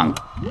is wrong.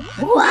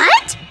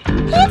 What?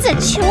 It's a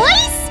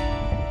choice?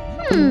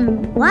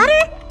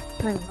 Water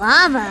or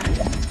lava?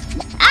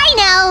 I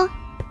know!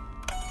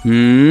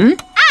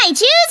 I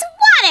choose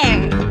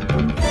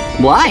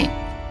water! Why?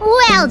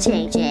 Well,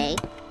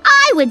 JJ,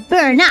 I would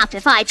burn up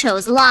if I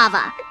chose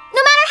lava.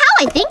 No matter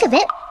how I think of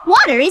it,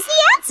 water is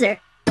the answer.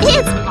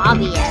 It's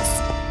obvious.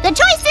 The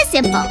choice is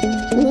simple.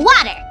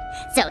 Water.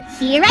 So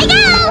here I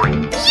go!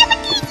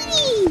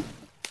 Yippee!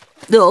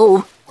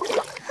 Oh,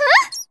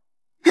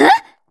 Huh?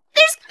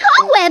 There's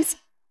cobwebs!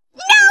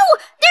 No!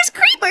 There's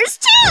creepers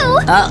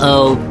too!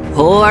 uh-oh.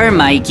 Poor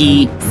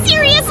Mikey.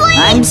 Seriously?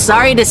 I'm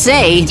sorry to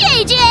say,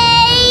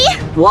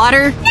 JJ!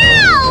 water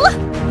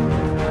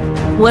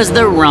No! was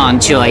the wrong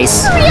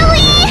choice.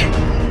 Really?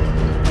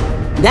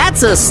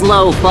 That's a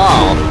slow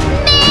fall.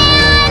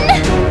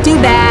 Man! Too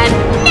bad.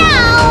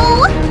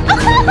 No!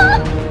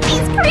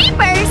 These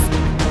creepers!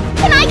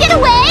 Can I get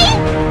away?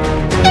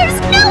 There's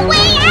no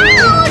way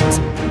out!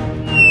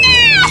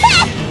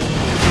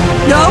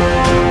 Nope.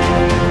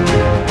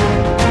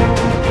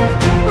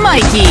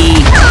 Mikey!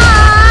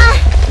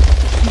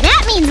 Aww!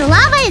 That means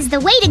lava is the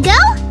way to go?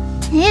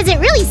 Is it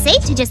really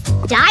safe to just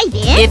dive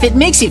in? If it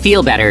makes you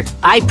feel better,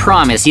 I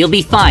promise you'll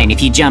be fine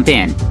if you jump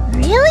in.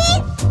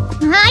 Really?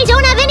 I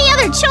don't have any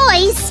other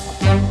choice.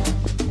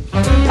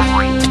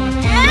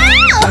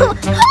 Ow!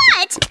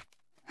 What?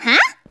 Huh?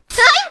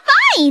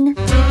 I'm fine!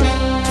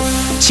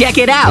 Check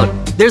it out!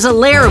 There's a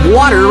layer of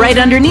water right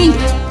underneath.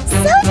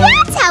 So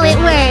that's how it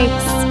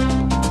works!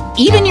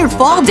 Even your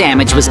fall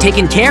damage was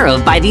taken care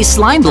of by these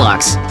slime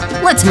blocks.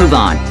 Let's move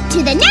on. To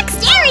the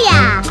next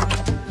area!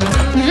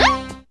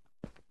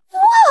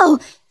 Whoa!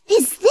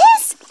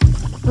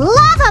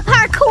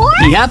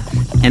 Yep,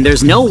 and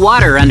there's no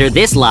water under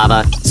this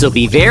lava, so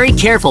be very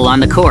careful on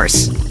the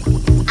course.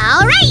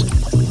 All right.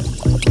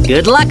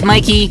 Good luck,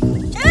 Mikey.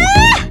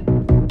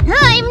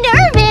 I'm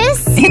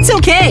nervous. It's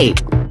okay.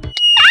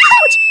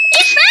 Ouch!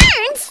 It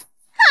burns!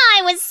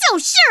 I was so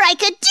sure I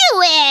could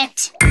do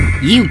it.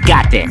 You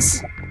got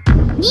this.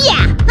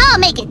 Yeah, I'll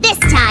make it this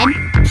time.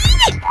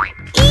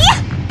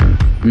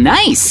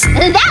 Nice.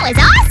 That was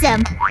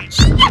awesome.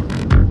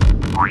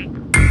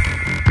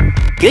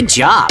 Good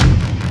job.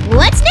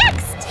 What's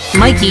next?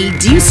 Mikey,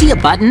 do you see a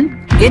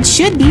button? It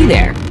should be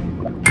there.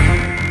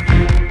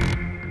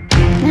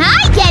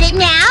 I get it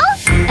now.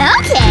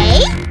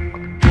 Okay.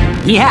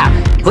 Yeah,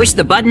 push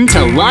the button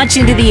to launch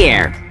into the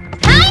air.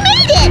 I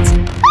made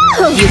it.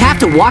 Woo! You have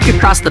to walk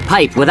across the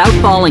pipe without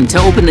falling to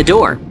open the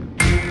door.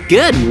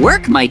 Good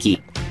work,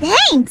 Mikey.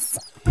 Thanks.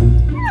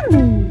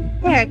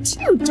 There are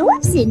 2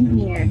 doors in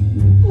here.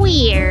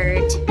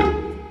 Weird.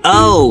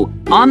 Oh,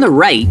 on the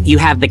right, you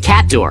have the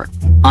cat door.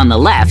 On the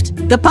left,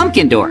 the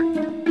pumpkin door.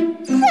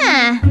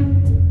 Huh.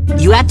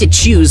 You have to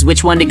choose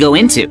which one to go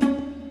into.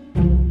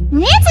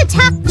 It's a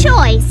tough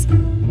choice.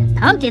 The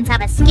pumpkins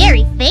have a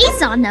scary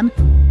face on them.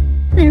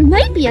 There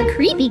might be a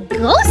creepy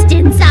ghost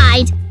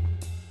inside.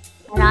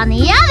 But on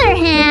the other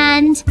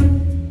hand,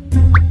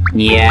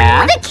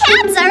 Yeah? the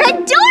cats are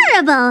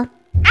adorable.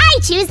 I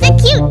choose the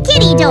cute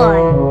kitty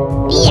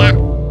door. Yeah,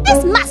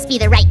 this must be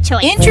the right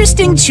choice.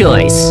 Interesting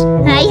choice.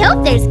 I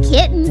hope there's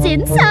kittens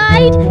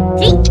inside.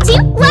 3,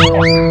 2,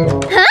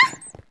 1. Huh?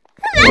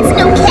 That's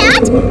no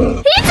cat.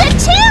 It's a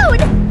toad.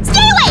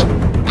 Stay away.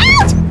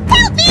 Out!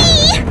 Help me!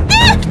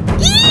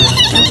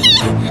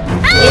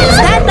 Is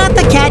that not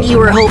the cat you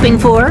were hoping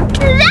for?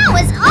 That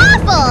was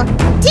awful.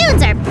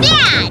 Toads are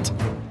bad.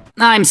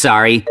 I'm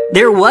sorry.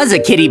 There was a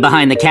kitty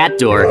behind the cat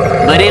door,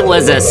 but it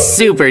was a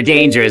super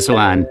dangerous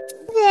one.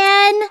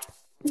 Then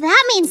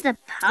that means the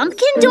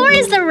pumpkin door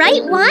is the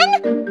right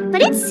one?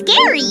 But it's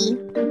scary.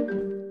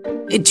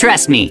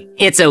 Trust me,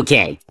 it's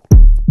okay.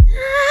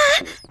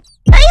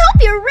 I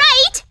hope you're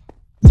right.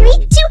 3,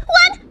 2,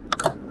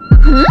 1.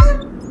 Huh?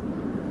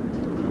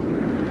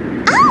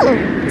 Oh,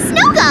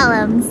 snow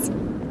golems.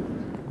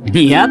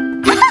 Yep.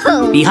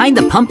 Oh, Behind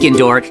the pumpkin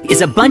door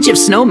is a bunch of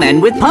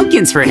snowmen with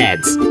pumpkins for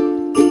heads.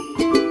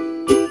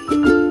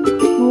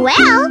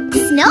 well,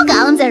 snow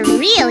golems are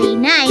really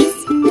nice.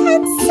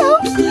 That's so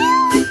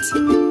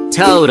cute.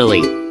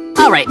 Totally.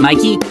 All right,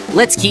 Mikey,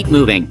 let's keep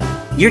moving.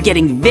 You're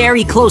getting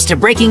very close to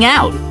breaking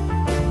out.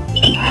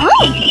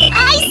 Oh,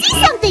 I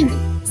see something.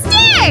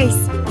 Stairs.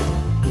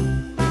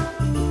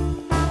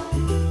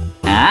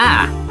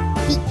 Ah,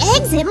 The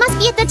exit must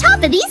be at the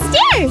top of these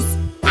stairs.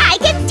 I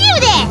can do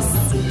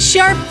this.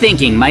 sharp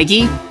thinking,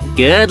 Mikey.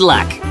 Good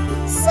luck.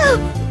 So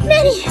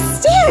many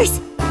stairs.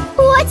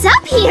 What's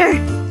up here?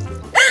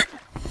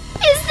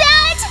 Is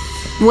that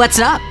What's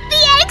up?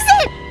 the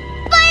exit?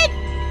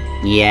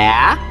 But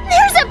Yeah?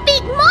 there's a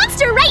big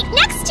monster right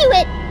next to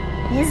it.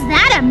 Is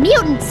that a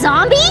mutant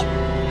zombie?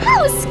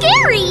 How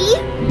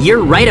scary.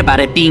 You're right about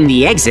it being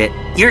the exit.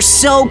 You're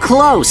so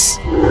close.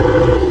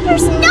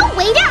 There's no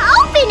way to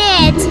open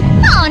it.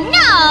 Oh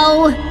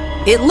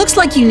no. It looks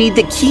like you need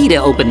the key to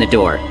open the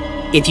door.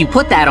 If you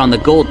put that on the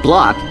gold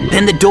block,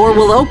 then the door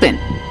will open.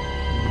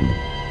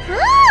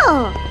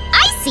 Oh,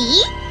 I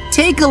see.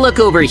 Take a look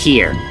over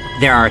here.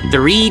 There are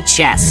 3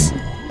 chests.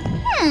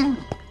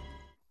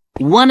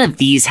 One of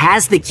these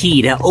has the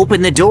key to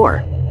open the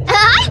door,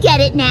 I get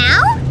it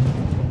now.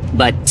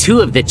 but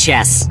 2 of the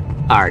chests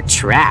are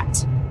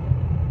trapped.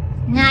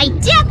 I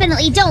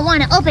definitely don't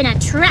want to open a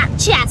trapped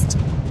chest.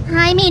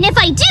 I mean, if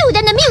I do,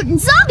 then the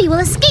mutant zombie will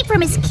escape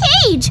from his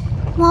cage.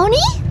 Won't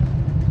he?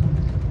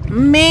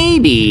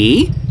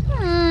 Maybe.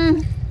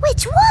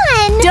 Which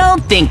one?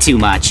 Don't think too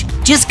much.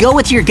 Just go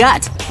with your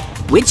gut.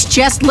 Which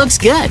chest looks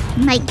good?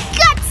 My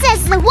gut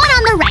says the one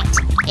on the right.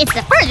 It's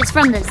the furthest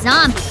from the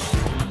zombie.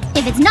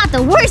 If it's not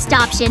the worst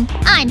option,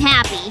 I'm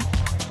happy.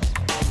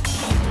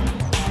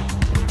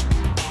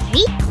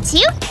 3, 2,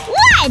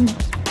 1!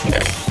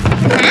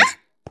 Huh?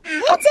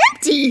 It's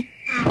empty!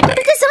 But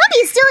the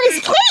zombie is still in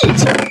his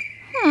cage!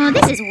 Oh,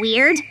 this is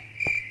weird.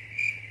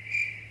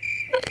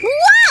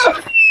 Whoa!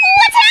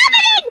 What's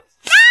happening?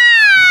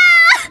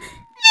 Ah!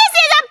 This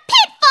is a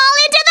pitfall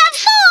into the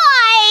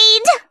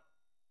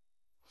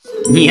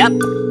void! Yep,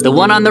 the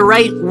one on the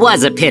right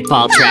was a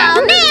pitfall trap.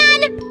 Oh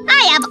man!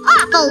 I have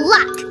awful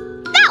luck!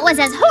 That was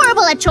as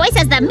horrible a choice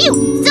as the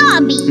mutant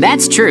zombie!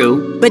 That's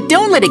true, but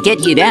don't let it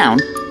get you down.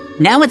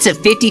 Now it's a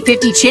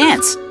 50-50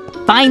 chance.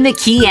 Find the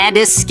key and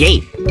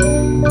escape.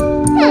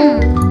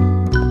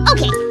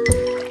 Okay.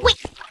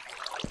 Wait.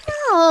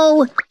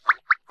 No.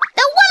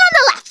 The one on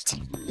the left.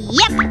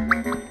 Yep.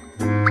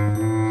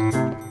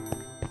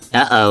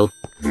 Uh-oh.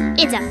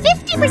 It's a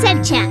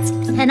 50% chance,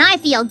 and I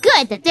feel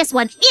good that this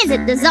one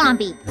isn't the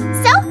zombie.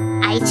 So,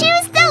 I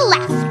choose the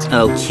left.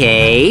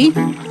 Okay.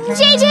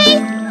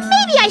 JJ,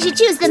 maybe I should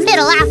choose the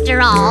middle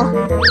after all.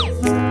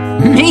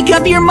 Make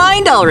up your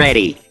mind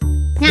already.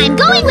 I'm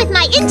going with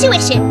my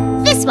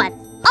intuition. This one,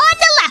 on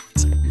the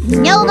left.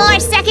 No more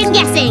second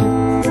guessing.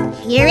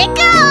 Here it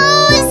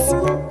goes.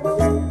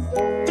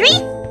 3,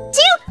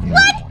 2,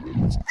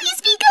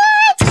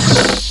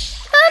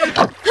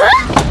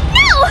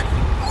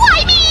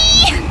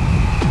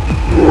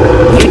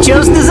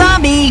 chose the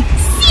zombie!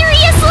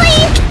 Seriously?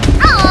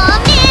 Aw,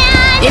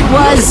 man! It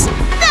was...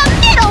 the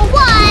middle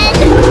one!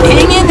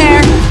 Hang in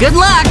there! Good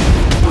luck!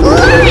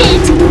 Learn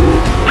it!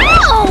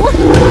 Ow!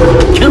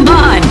 Come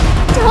on!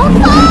 Don't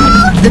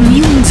fall! The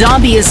mutant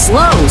zombie is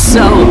slow,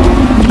 so...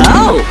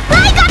 Oh!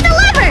 I got the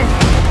lever!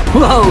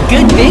 Whoa,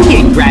 good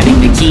thinking,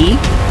 grabbing the key.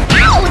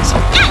 Ouch!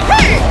 That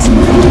hurt!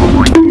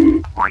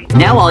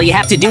 Now all you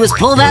have to do is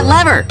pull that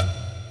lever.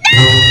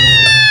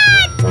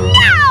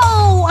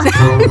 No!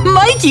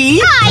 Mikey!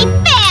 I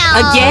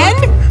fell! Again?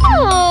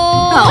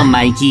 Oh,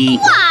 Mikey.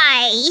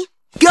 Why?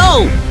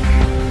 Go!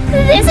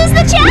 This is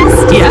the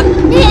chest? Yeah.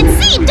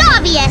 It seemed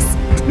obvious.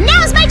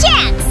 Now's my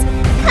chance.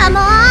 Come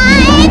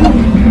on!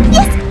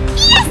 Yes!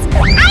 Yes!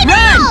 I'm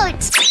out!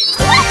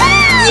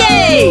 Woohoo!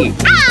 Yay!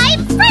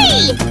 I'm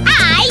free!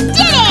 I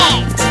did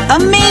it!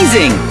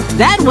 Amazing!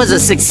 That was a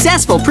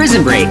successful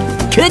prison break.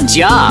 Good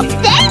job.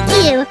 Thank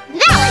you!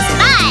 That was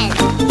fun!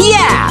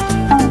 Yeah!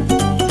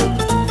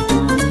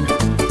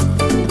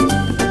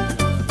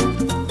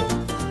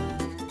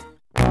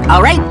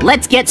 All right,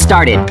 let's get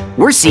started.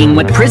 We're seeing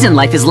what prison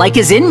life is like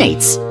as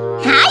inmates.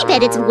 I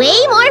bet it's way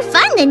more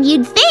fun than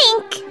you'd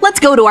think.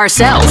 Let's go to our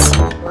cells.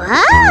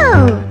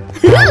 Whoa!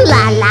 Ooh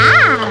la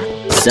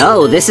la!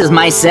 So, this is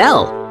my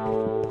cell.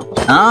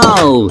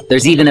 Oh,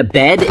 there's even a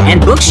bed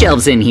and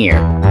bookshelves in here.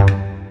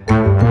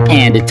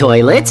 And a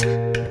toilet.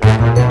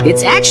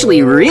 It's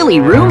actually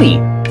really roomy.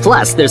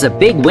 Plus, there's a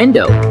big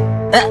window.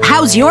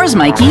 How's yours,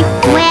 Mikey?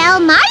 Well,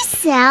 my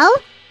cell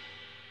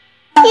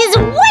is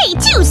way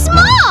too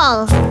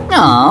small!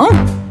 Oh,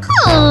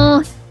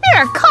 Oh,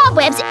 there are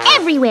cobwebs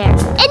everywhere, and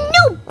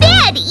no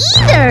bed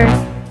either!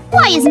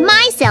 Why is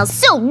my cell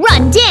so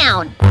run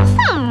down?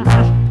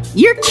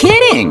 you're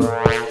kidding.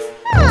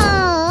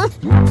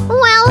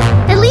 Well,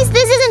 at least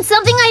this isn't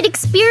something I'd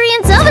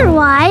experience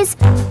otherwise.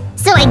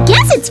 So I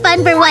guess it's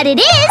fun for what it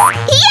is!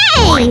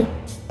 Yay!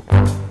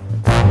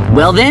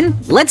 Well then,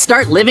 let's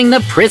start living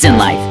the prison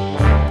life.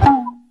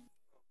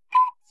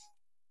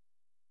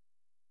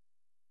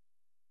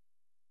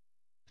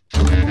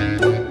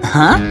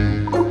 Huh?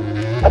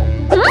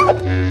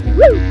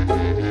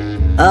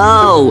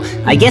 Oh,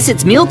 I guess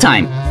it's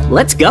mealtime.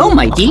 Let's go,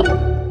 Mikey.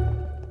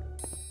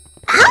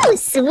 Oh,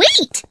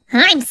 sweet!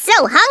 I'm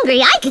so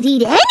hungry I could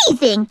eat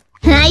anything.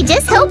 I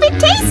just hope it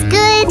tastes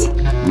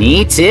good.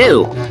 Me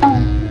too.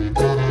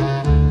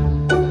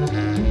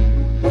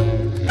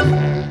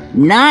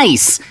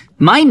 Nice!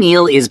 My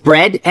meal is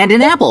bread and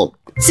an apple.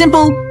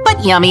 Simple,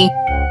 but yummy.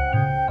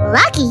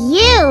 Lucky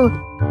you.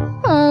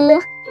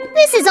 Oh,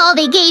 this is all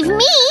they gave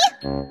me.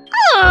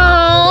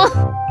 Oh.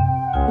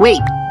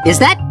 Wait, is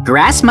that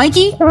grass,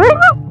 Mikey?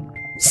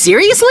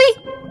 Seriously?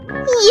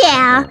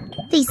 Yeah,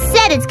 they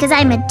said it's because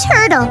I'm a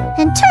turtle,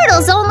 and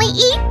turtles only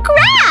eat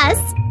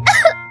grass.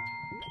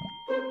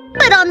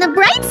 But on the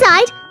bright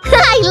side,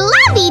 I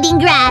love eating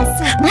grass.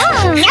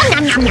 Yum,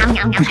 yum, yum, yum,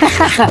 yum, yum.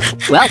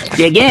 Well,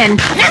 dig in.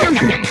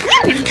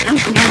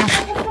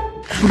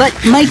 But,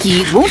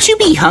 Mikey, won't you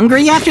be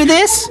hungry after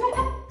this?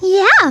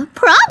 Yeah,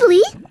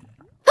 probably.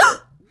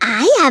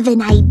 I have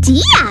an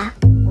idea.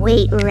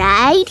 Wait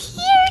right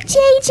here,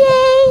 JJ.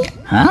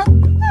 Huh?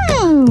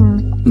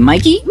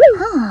 Mikey?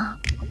 Huh.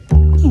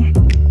 Here.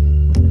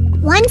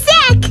 One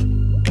sec.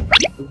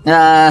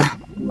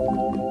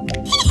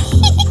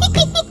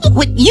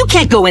 Wait, you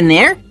can't go in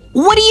there.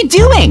 What are you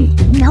doing?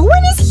 No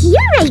one is here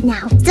right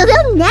now, so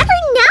they'll never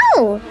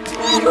know.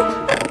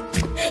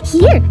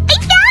 Here, I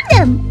found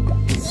them.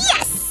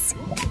 Yes.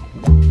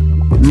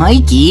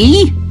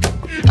 Mikey?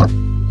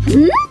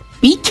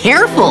 Be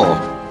careful.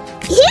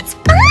 It's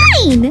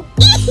fine.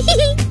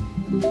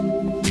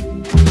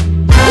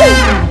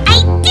 I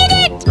did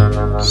it.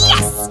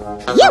 Yes.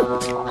 You.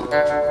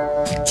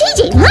 TJ,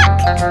 look.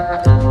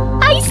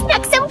 I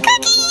snuck some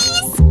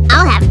cookies.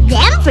 I'll have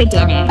them for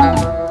dinner.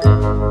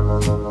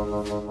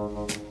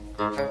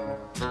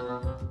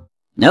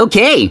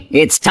 Okay,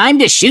 it's time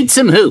to shoot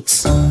some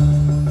hoops.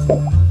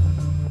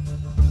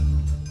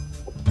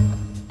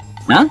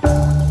 Huh?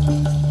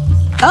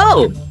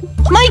 Oh,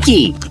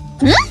 Mikey!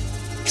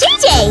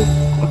 TJ!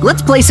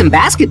 Let's play some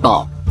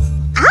basketball.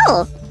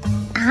 Oh,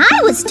 I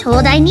was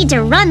told I need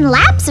to run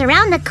laps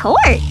around the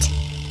court.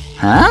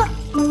 Huh?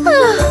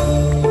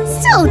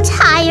 So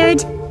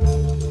tired.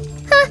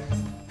 Huh?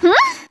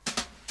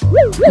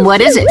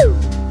 What is it?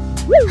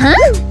 Huh?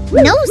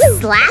 No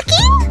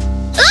slacking?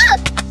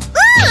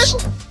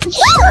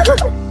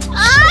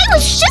 I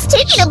was just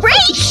taking a break.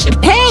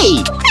 Hey!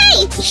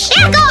 Hey,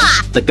 back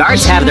off! The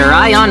guards have their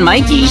eye on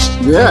Mikey.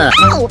 Ugh.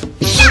 Ow!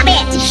 Stop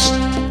it!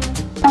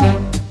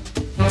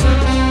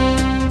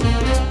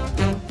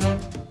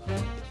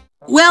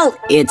 Well,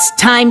 it's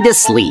time to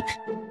sleep.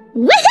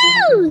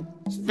 Woohoo!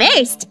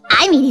 First,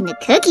 I'm eating the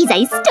cookies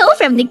I stole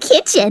from the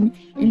kitchen.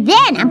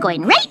 Then I'm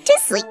going right to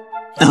sleep.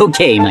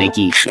 Okay,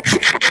 Mikey.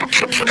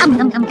 Nom,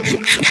 nom, nom.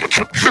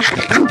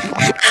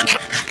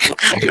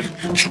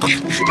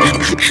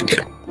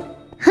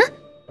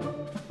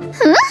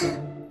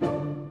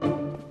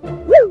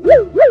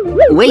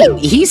 Wait,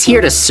 he's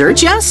here to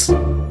search us?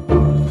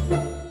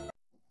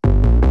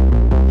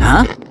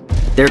 Huh?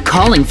 They're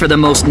calling for the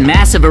most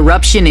massive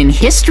eruption in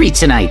history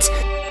tonight.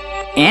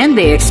 And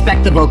they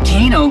expect the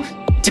volcano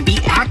to be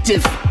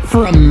active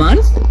for a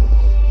month?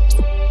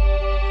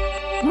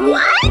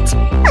 What?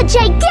 A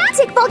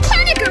gigantic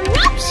volcanic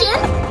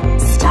eruption?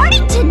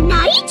 Starting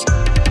tonight?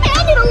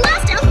 And it'll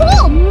last a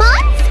whole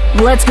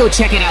month? Let's go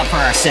check it out for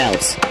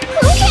ourselves.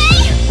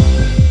 Okay.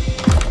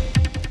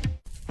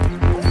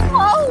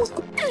 Oh,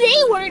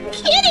 they weren't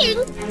kidding.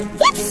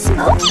 It's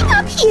smoking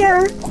up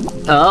here.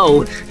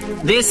 Oh,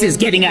 this is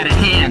getting out of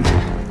hand.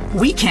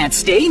 We can't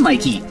stay,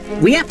 Mikey.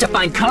 We have to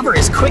find cover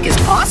as quick as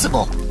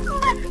possible.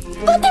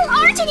 But there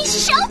aren't any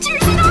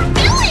shelters in our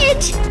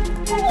village.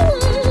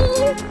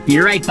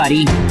 You're right,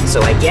 buddy.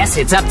 So I guess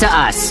it's up to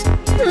us.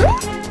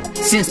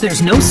 Since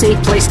there's no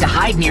safe place to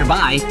hide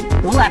nearby,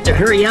 we'll have to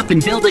hurry up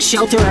and build a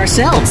shelter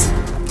ourselves.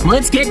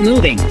 Let's get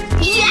moving.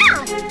 Yeah,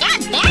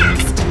 and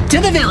fast. To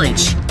the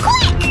village.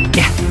 Quick.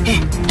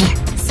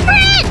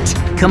 Sprint.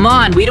 Come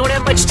on, we don't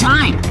have much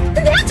time.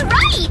 That's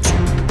right.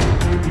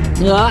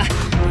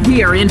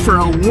 We are in for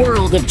a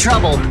world of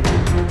trouble.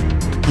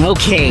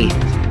 Okay,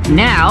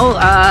 now,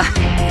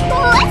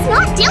 Let's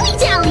not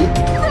dilly-dally.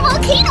 The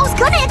volcano's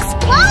gonna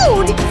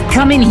explode.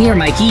 come in here,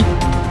 Mikey.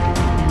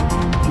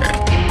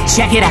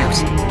 Check it out.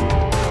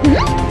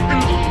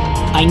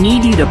 I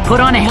need you to put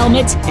on a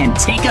helmet and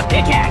take a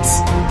pickaxe.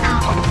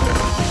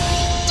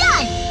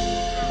 Done.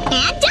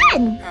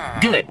 And done.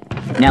 Good.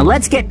 Now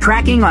let's get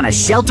cracking on a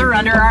shelter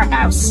under our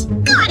house.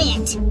 Got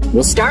it.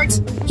 We'll start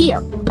here.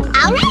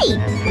 All right.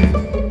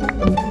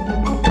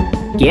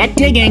 Get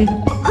digging.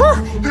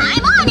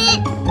 I'm on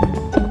it.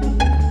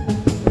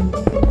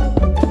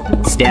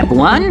 Step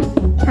 1,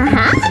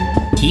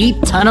 Uh-huh. keep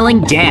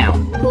tunneling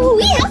down.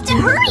 We have to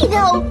hurry,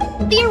 though.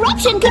 The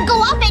eruption could go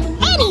off at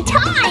any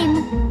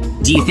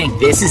time. Do you think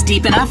this is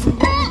deep enough?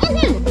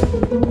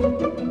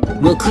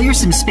 We'll clear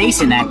some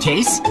space in that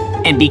case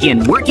and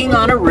begin working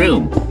on a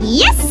room.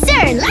 Yes,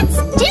 sir. Let's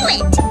do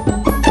it.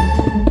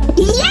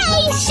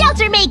 Yay,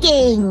 shelter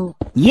making.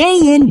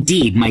 Yay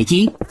indeed,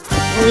 Mikey.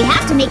 We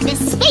have to make this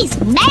space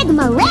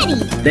magma ready.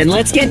 Then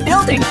let's get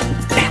building.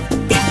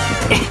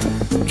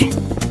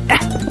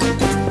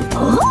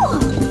 Oh,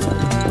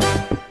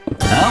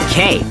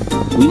 Okay,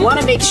 we want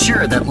to make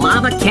sure that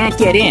lava can't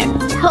get in.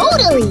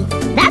 totally.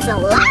 That's the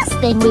last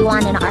thing we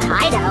want in our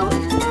hideout.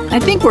 I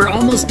think we're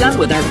almost done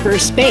with our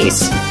first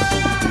space.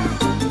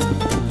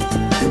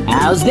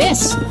 How's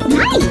this?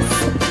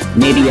 Nice.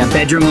 Maybe a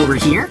bedroom over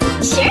here?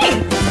 Sure.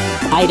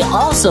 I'd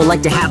also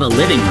like to have a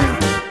living room.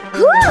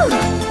 Whew.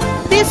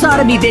 This ought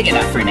to be big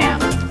enough for now.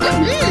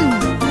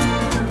 Mm-hmm.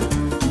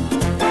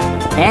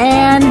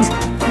 And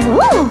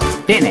Ooh.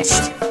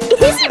 finished.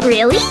 Is it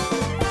really?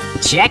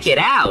 Check it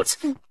out.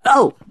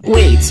 Oh,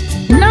 wait,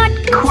 not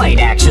quite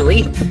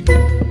actually.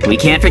 We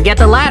can't forget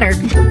the ladder.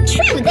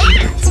 True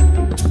that.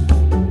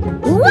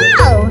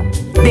 Whoa.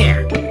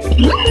 There.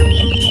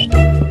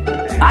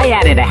 I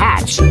added a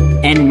hatch,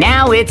 and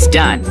now it's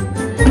done.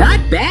 Not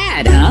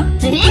bad, huh?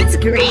 It's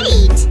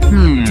great.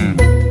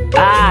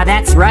 Ah,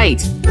 that's right.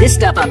 This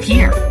stuff up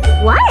here.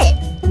 What?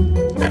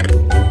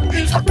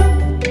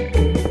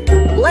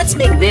 Let's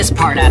make this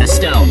part out of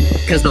stone,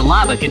 because the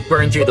lava could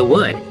burn through the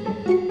wood.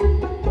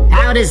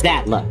 How does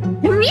that look?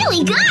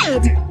 Really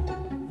good.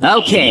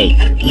 Okay,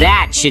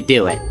 that should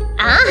do it.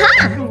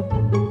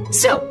 Uh-huh.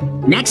 So,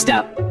 next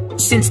up,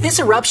 since this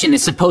eruption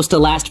is supposed to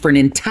last for an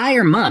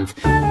entire month,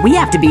 we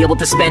have to be able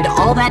to spend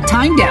all that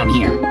time down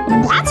here.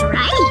 That's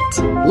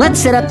right. Let's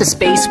set up the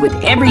space with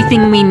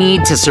everything we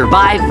need to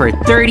survive for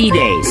 30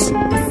 days.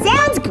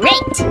 Sounds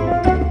great.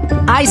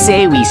 I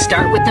say we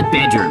start with the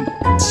bedroom.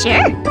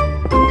 Sure.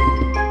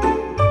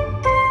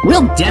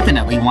 We'll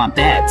definitely want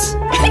beds.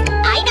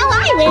 I know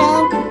I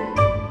will.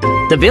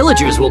 The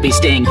villagers will be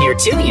staying here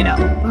too, you know.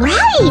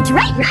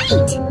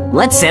 Right.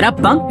 Let's set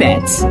up bunk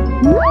beds.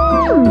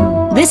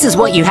 This is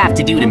what you have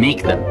to do to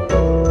make them.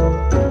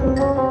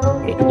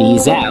 Pick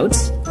these out.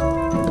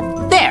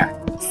 There.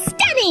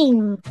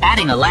 Stunning.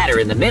 Adding a ladder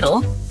in the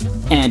middle.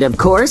 And of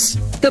course,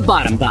 the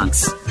bottom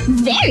bunks.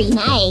 Very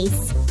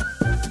nice.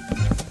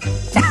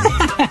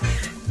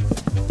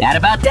 That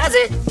about does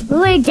it.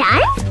 We're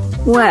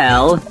done?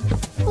 Well,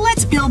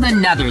 let's build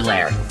another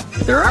lair.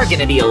 There are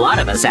gonna be a lot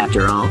of us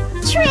after all.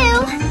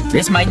 True.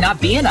 This might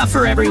not be enough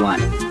for everyone.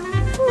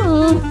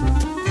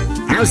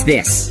 How's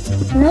this?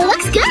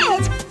 Looks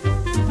good.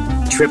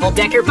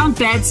 Triple-decker bunk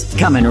beds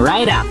coming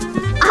right up.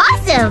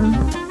 Awesome.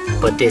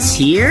 Put this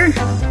here.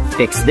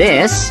 Fix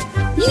this.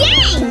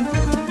 Yay.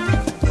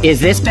 Is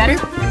this better?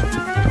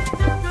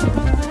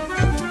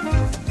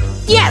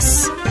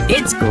 Yes!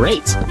 It's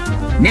great.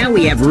 Now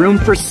we have room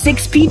for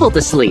 6 people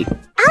to sleep.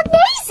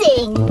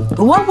 Amazing.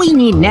 What we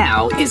need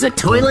now is a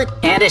toilet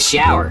and a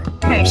shower.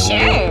 For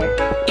sure.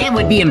 It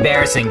would be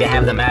embarrassing to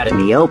have them out in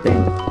the open.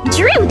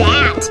 True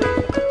that.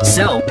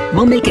 So,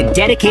 we'll make a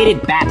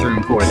dedicated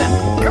bathroom for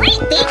them. Great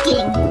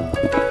thinking.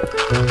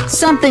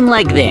 Something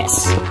like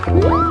this.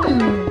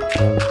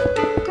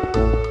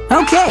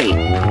 Okay,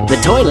 the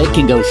toilet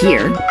can go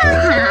here.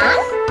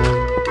 Uh-huh.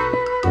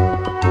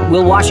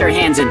 We'll wash our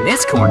hands in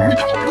this corner.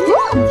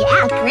 Oh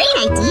yeah,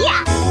 great idea.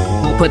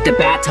 We'll put the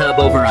bathtub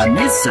over on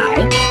this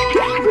side.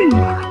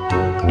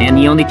 And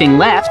the only thing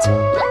left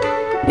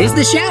is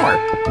the shower.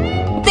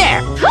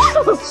 There!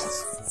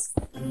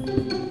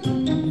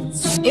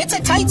 It's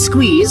a tight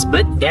squeeze,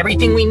 but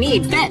everything we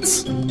need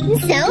fits.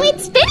 So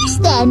it's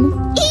finished then.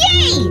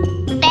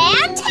 Yay!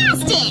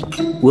 Fantastic!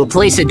 We'll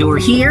place a door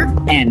here,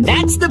 and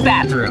that's the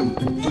bathroom.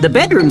 The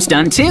bedroom's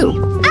done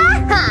too.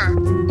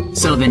 Uh-huh.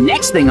 So the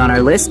next thing on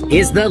our list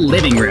is the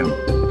living room.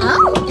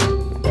 Oh,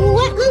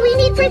 what will we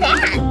need for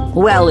that?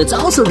 Well, it's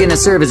also gonna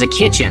serve as a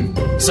kitchen,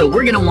 so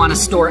we're gonna want to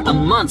store a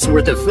month's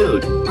worth of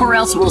food, or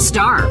else we'll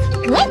starve.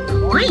 Good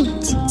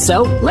point.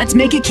 So let's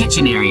make a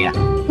kitchen area.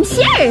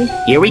 Sure.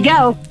 Here we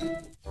go.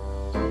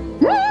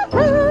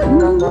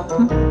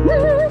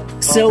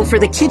 So for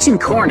the kitchen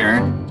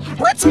corner,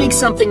 let's make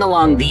something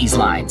along these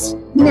lines.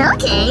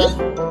 Okay.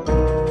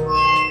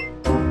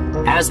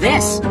 How's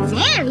this?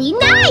 Very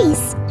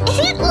nice.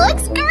 It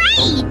looks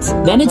great.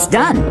 Then it's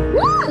done.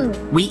 Hmm.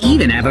 We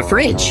even have a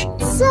fridge.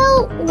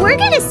 So we're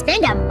gonna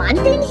spend a month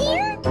in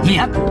here?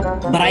 Yep,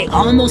 but I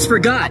almost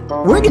forgot.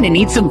 We're gonna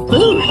need some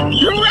food.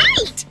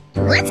 Right.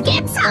 Let's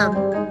get some.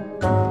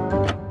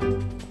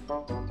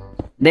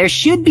 There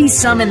should be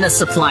some in the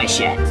supply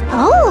shed.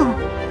 Oh.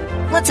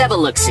 Let's have a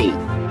look-see.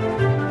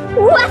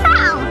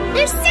 Wow.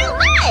 There's so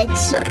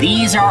much.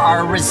 These are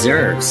our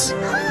reserves.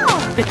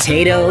 Oh.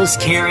 Potatoes,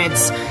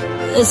 carrots.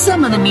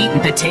 Some of the meat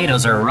and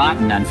potatoes are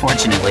rotten,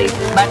 unfortunately.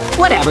 But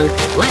whatever,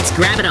 let's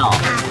grab it all.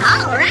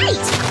 All right.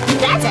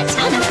 That's a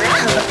ton of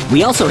rum.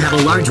 We also have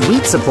a large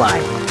wheat supply.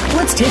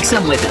 Let's take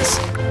some with us.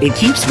 It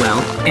keeps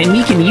well, and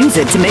we can use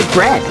it to make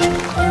bread.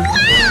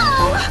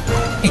 Wow.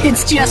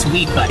 It's just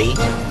wheat, buddy,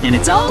 and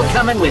it's all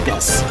coming with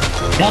us.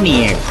 Come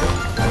here.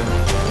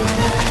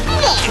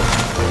 There.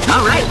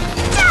 All right.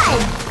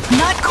 Done.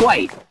 Not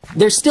quite.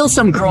 There's still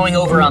some growing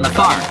over on the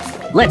farm.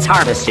 Let's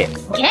harvest it.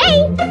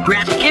 Okay.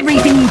 Grab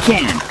everything you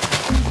can.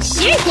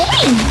 Sure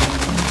thing.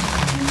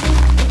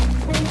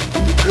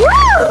 Woo!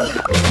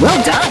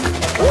 Well done.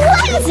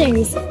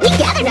 Wowzers! We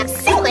gathered up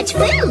so much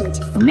food.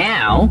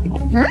 Now,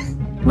 Huh?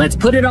 let's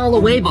put it all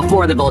away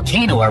before the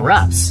volcano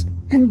erupts.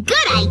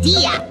 Good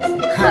idea.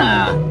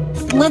 Huh.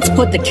 Let's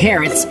put the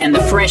carrots and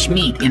the fresh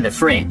meat in the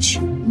fridge.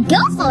 Go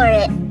for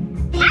it.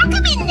 Pack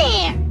them in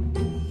there.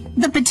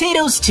 The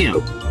potatoes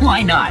too.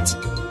 Why not?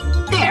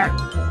 There.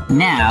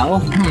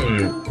 Now,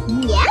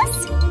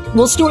 Yes?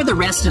 we'll store the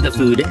rest of the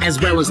food as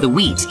well as the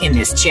wheat in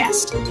this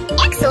chest.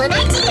 Excellent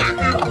idea.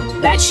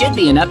 That should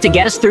be enough to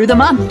get us through the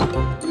month.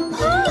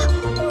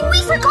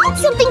 We forgot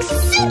something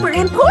super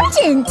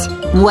important.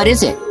 What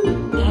is it?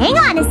 Hang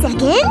on a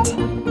second.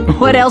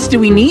 What else do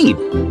we need?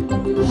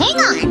 Hang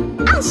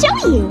on. I'll show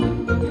you.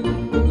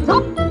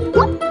 Plop,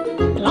 plop,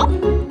 plop.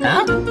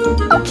 Huh?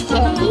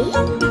 Okay.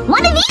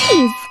 One of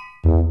these.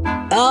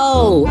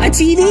 Oh, a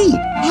TV!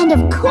 And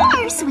of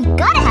course, we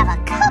gotta have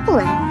a couple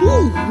of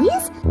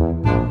these.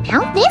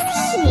 Mount this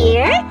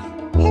here.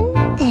 And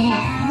then...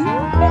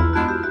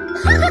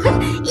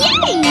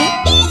 Yay!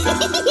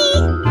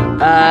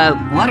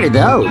 What are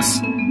those?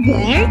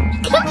 They're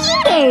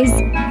computers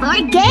for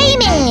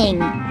gaming.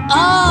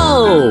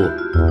 Oh!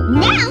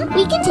 Now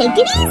we can take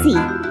it easy.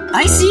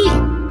 I see.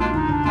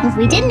 If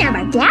we didn't have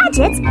our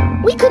gadgets,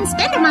 we couldn't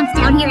spend a month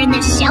down here in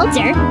this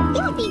shelter.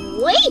 It would be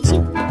way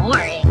too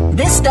boring.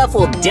 This stuff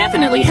will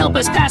definitely help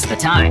us pass the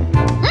time.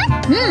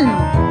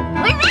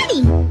 We're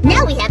ready.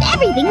 Now we have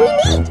everything we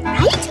need,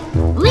 right?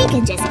 We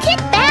can just kick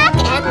back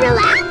and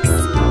relax.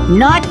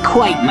 Not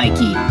quite,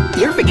 Mikey.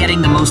 You're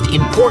forgetting the most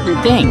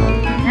important thing.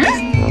 Huh?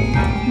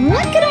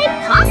 What could I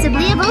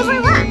possibly have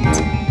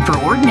overlooked? For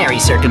ordinary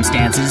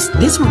circumstances,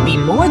 this would be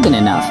more than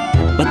enough.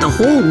 But the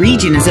whole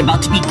region is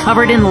about to be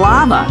covered in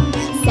lava.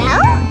 So?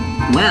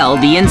 Well,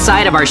 the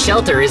inside of our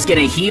shelter is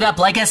gonna heat up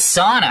like a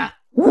sauna.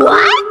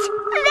 What?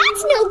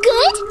 That's no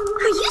good.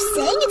 Are you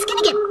saying it's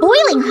gonna get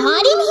boiling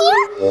hot in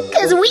here?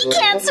 'Cause we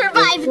can't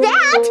survive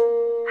that.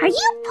 Are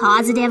you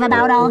positive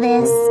about all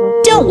this?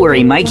 Don't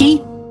worry,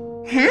 Mikey.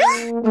 Huh?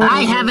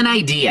 I have an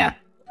idea.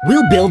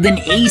 We'll build an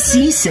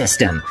AC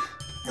system.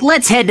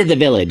 Let's head to the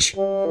village.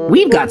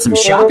 We've got some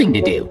shopping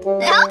to do.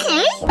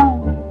 Okay.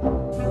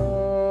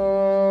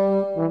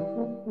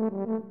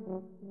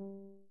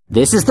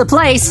 This is the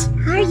place.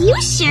 Are you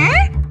sure?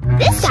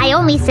 This guy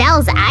only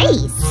sells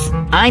ice.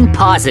 I'm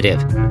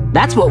positive.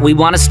 That's what we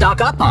want to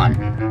stock up on.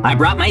 I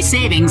brought my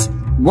savings,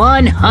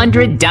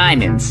 100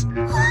 diamonds.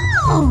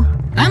 Oh.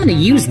 I'm gonna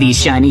use these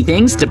shiny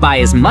things to buy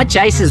as much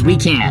ice as we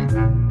can.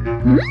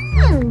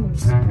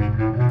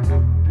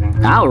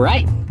 All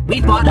right,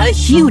 we bought a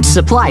huge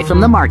supply from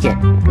the market.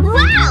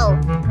 Wow.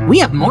 We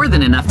have more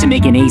than enough to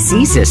make an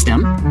AC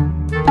system.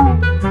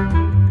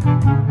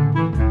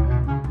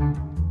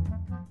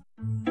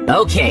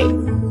 Okay,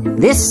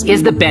 this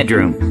is the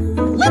bedroom.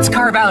 Let's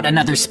carve out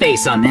another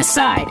space on this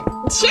side.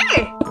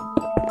 Sure.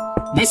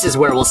 This is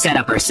where we'll set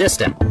up our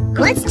system.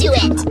 Let's do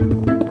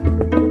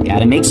it.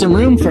 Gotta make some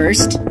room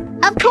first.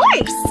 Of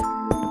course.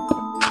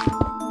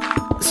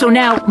 So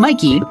now,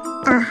 Mikey,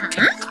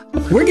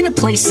 Uh-huh. we're gonna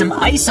place some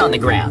ice on the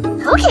ground.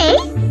 Okay.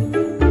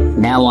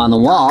 Now on the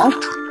wall,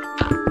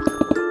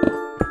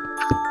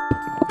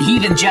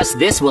 Even just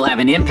this will have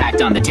an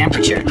impact on the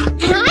temperature.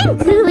 I'm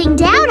cooling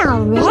down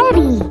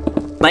already.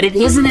 But it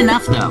isn't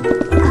enough, though.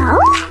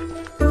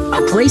 Oh?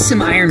 I'll place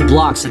some iron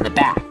blocks in the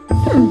back.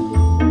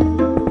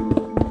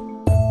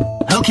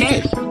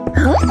 Okay.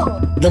 Oh.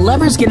 The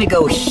lever's gonna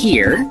go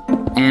here,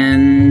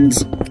 and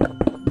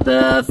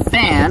the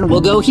fan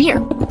will go here.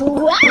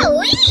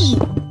 Wowee!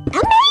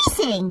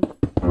 Amazing!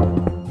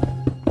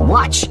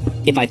 Watch,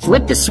 if I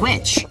flip the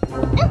switch.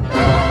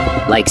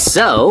 Like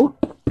so.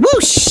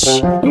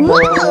 Whoosh!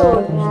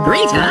 Whoa!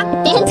 Great, huh?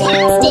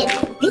 Fantastic!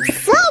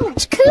 It's so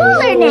much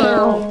cooler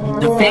now!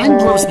 The fan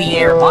blows the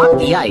air off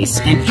the ice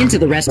and into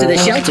the rest of the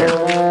shelter.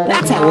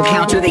 That's how we'll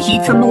counter the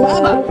heat from the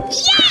lava.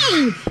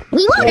 Yay!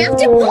 We won't have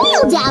to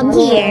boil down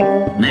here!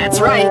 That's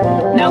right.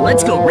 Now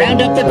let's go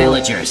round up the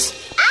villagers.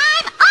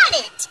 I'm on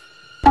it!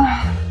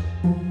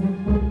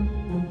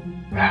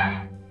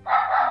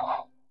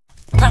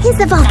 Is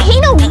the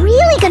volcano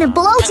really gonna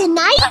blow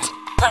tonight?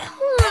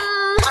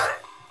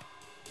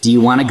 Do you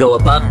want to go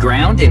above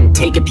ground and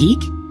take a peek?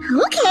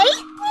 Okay,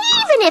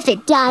 even if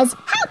it does,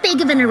 how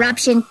big of an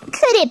eruption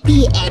could it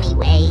be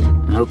anyway?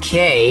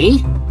 Okay.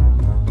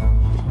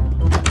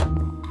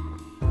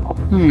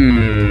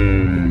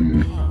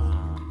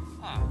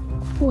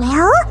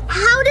 Well,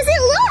 how does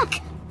it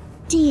look?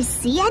 Do you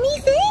see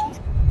anything?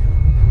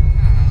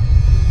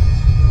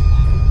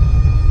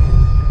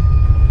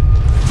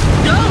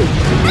 No!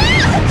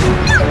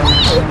 No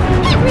way!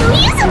 It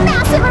really is a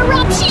massive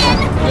eruption!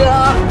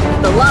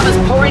 The lava's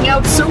pouring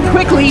out so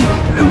quickly.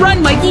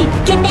 Run, Mikey!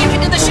 Get back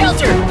into the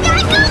shelter!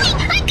 I'm going!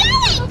 I'm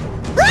going!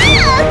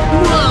 Ah!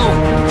 Whoa!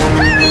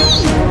 Hurry!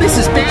 This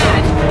is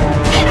bad.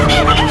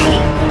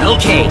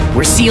 Okay,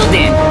 we're sealed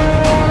in.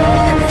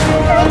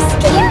 I'm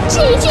scared,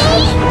 JJ!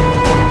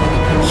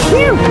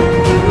 Phew!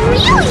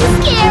 Really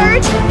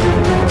scared!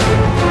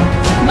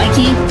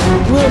 Mikey,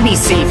 we'll be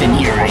safe in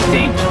here, I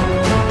think.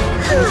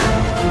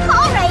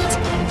 Alright,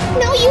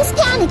 no use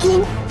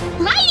panicking.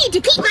 I need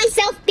to keep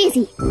myself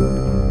busy.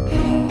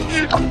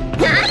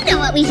 I know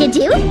what we should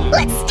do.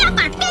 Let's stuff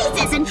our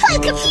faces and play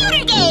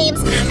computer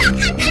games!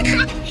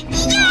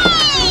 Yay!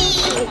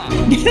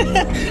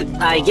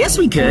 I guess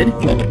we could.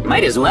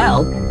 Might as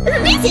well.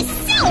 This is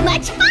so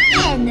much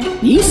fun!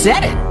 You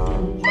said it.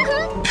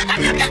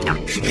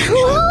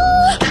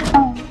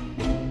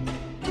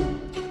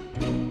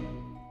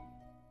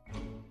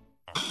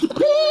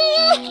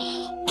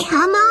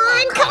 Come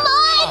on, come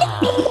on!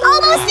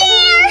 Almost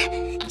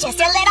there! Just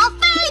a little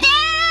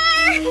further!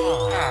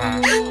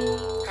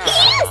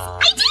 Yes!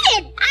 I did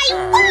it! I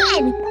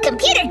won!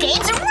 Computer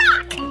games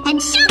rock!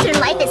 And shelter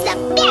life is the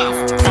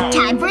best!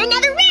 Time for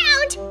another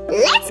round!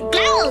 Let's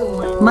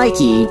go!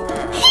 Mikey,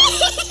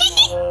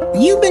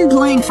 you've been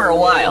playing for a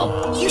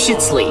while. You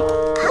should sleep.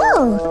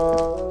 Oh.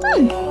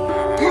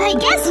 I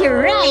guess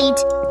you're right.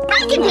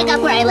 I can pick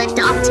up where I left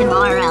off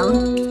tomorrow.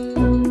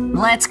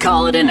 Let's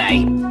call it a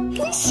night.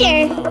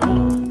 Sure.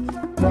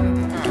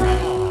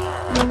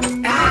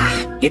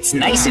 It's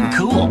nice and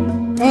cool.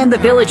 And the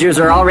villagers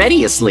are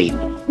already asleep.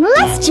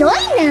 Let's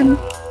join them.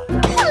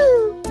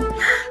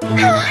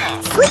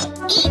 Sleep,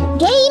 eat,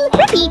 game,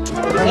 repeat.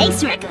 Thanks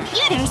to our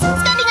computers,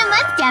 spending a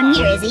month down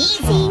here is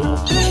easy.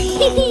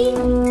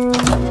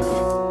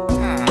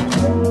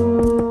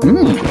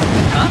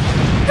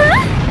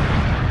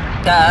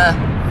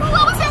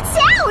 What was that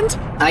sound?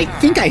 I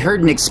think I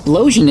heard an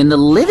explosion in the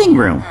living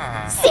room.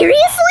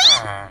 Seriously?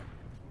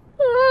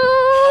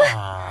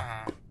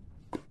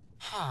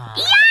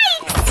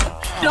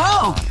 Yikes!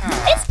 No!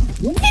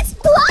 It's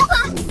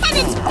lava, and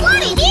it's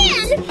flooding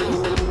in!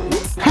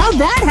 How'd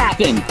that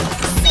happen?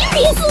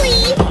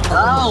 Seriously?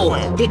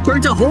 Oh, it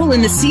burnt a hole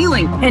in the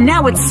ceiling, and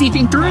now it's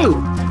seeping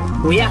through.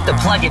 We have to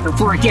plug it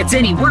before it gets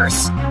any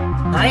worse.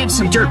 I have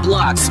some dirt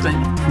blocks, but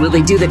will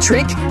they do the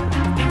trick?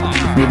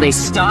 Will they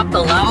stop the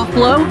lava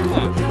flow?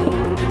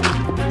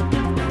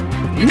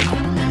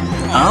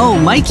 Oh,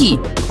 Mikey,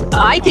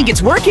 I think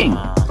it's working.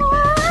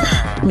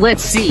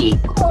 Let's see.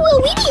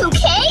 Will we be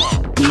okay?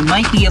 We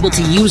might be able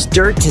to use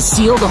dirt to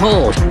seal the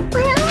hole.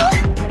 Well...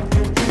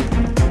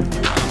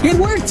 It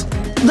worked!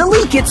 The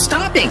leak is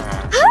stopping!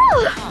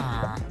 Oh!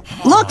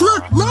 Look,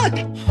 look, look!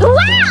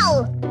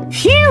 Wow!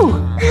 Phew!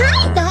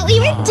 I thought we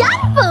were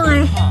done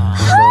for!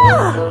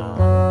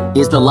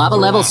 Is the lava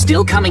level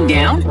still coming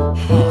down?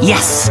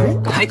 Yes!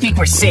 I think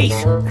we're safe.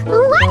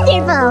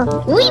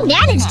 Wonderful! We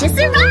managed to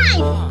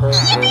survive!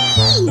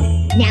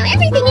 Yippee! Now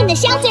everything in the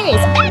shelter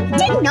is back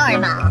to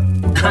normal!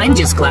 I'm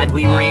just glad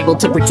we were able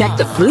to protect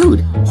the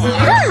food.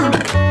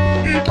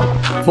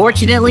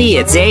 Fortunately,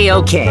 it's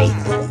A-okay.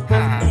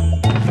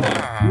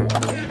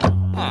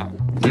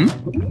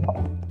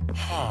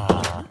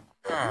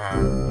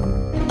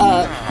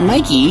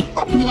 Mikey?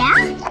 Yeah?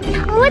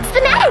 What's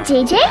the matter,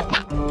 JJ?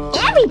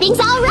 Everything's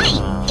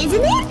alright,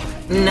 isn't it?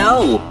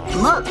 No,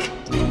 look.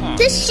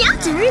 The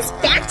shelter is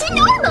back to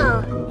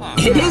normal!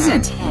 It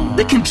isn't.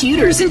 The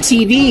computers and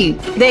TV,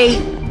 they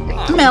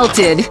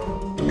melted.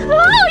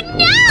 Oh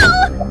no!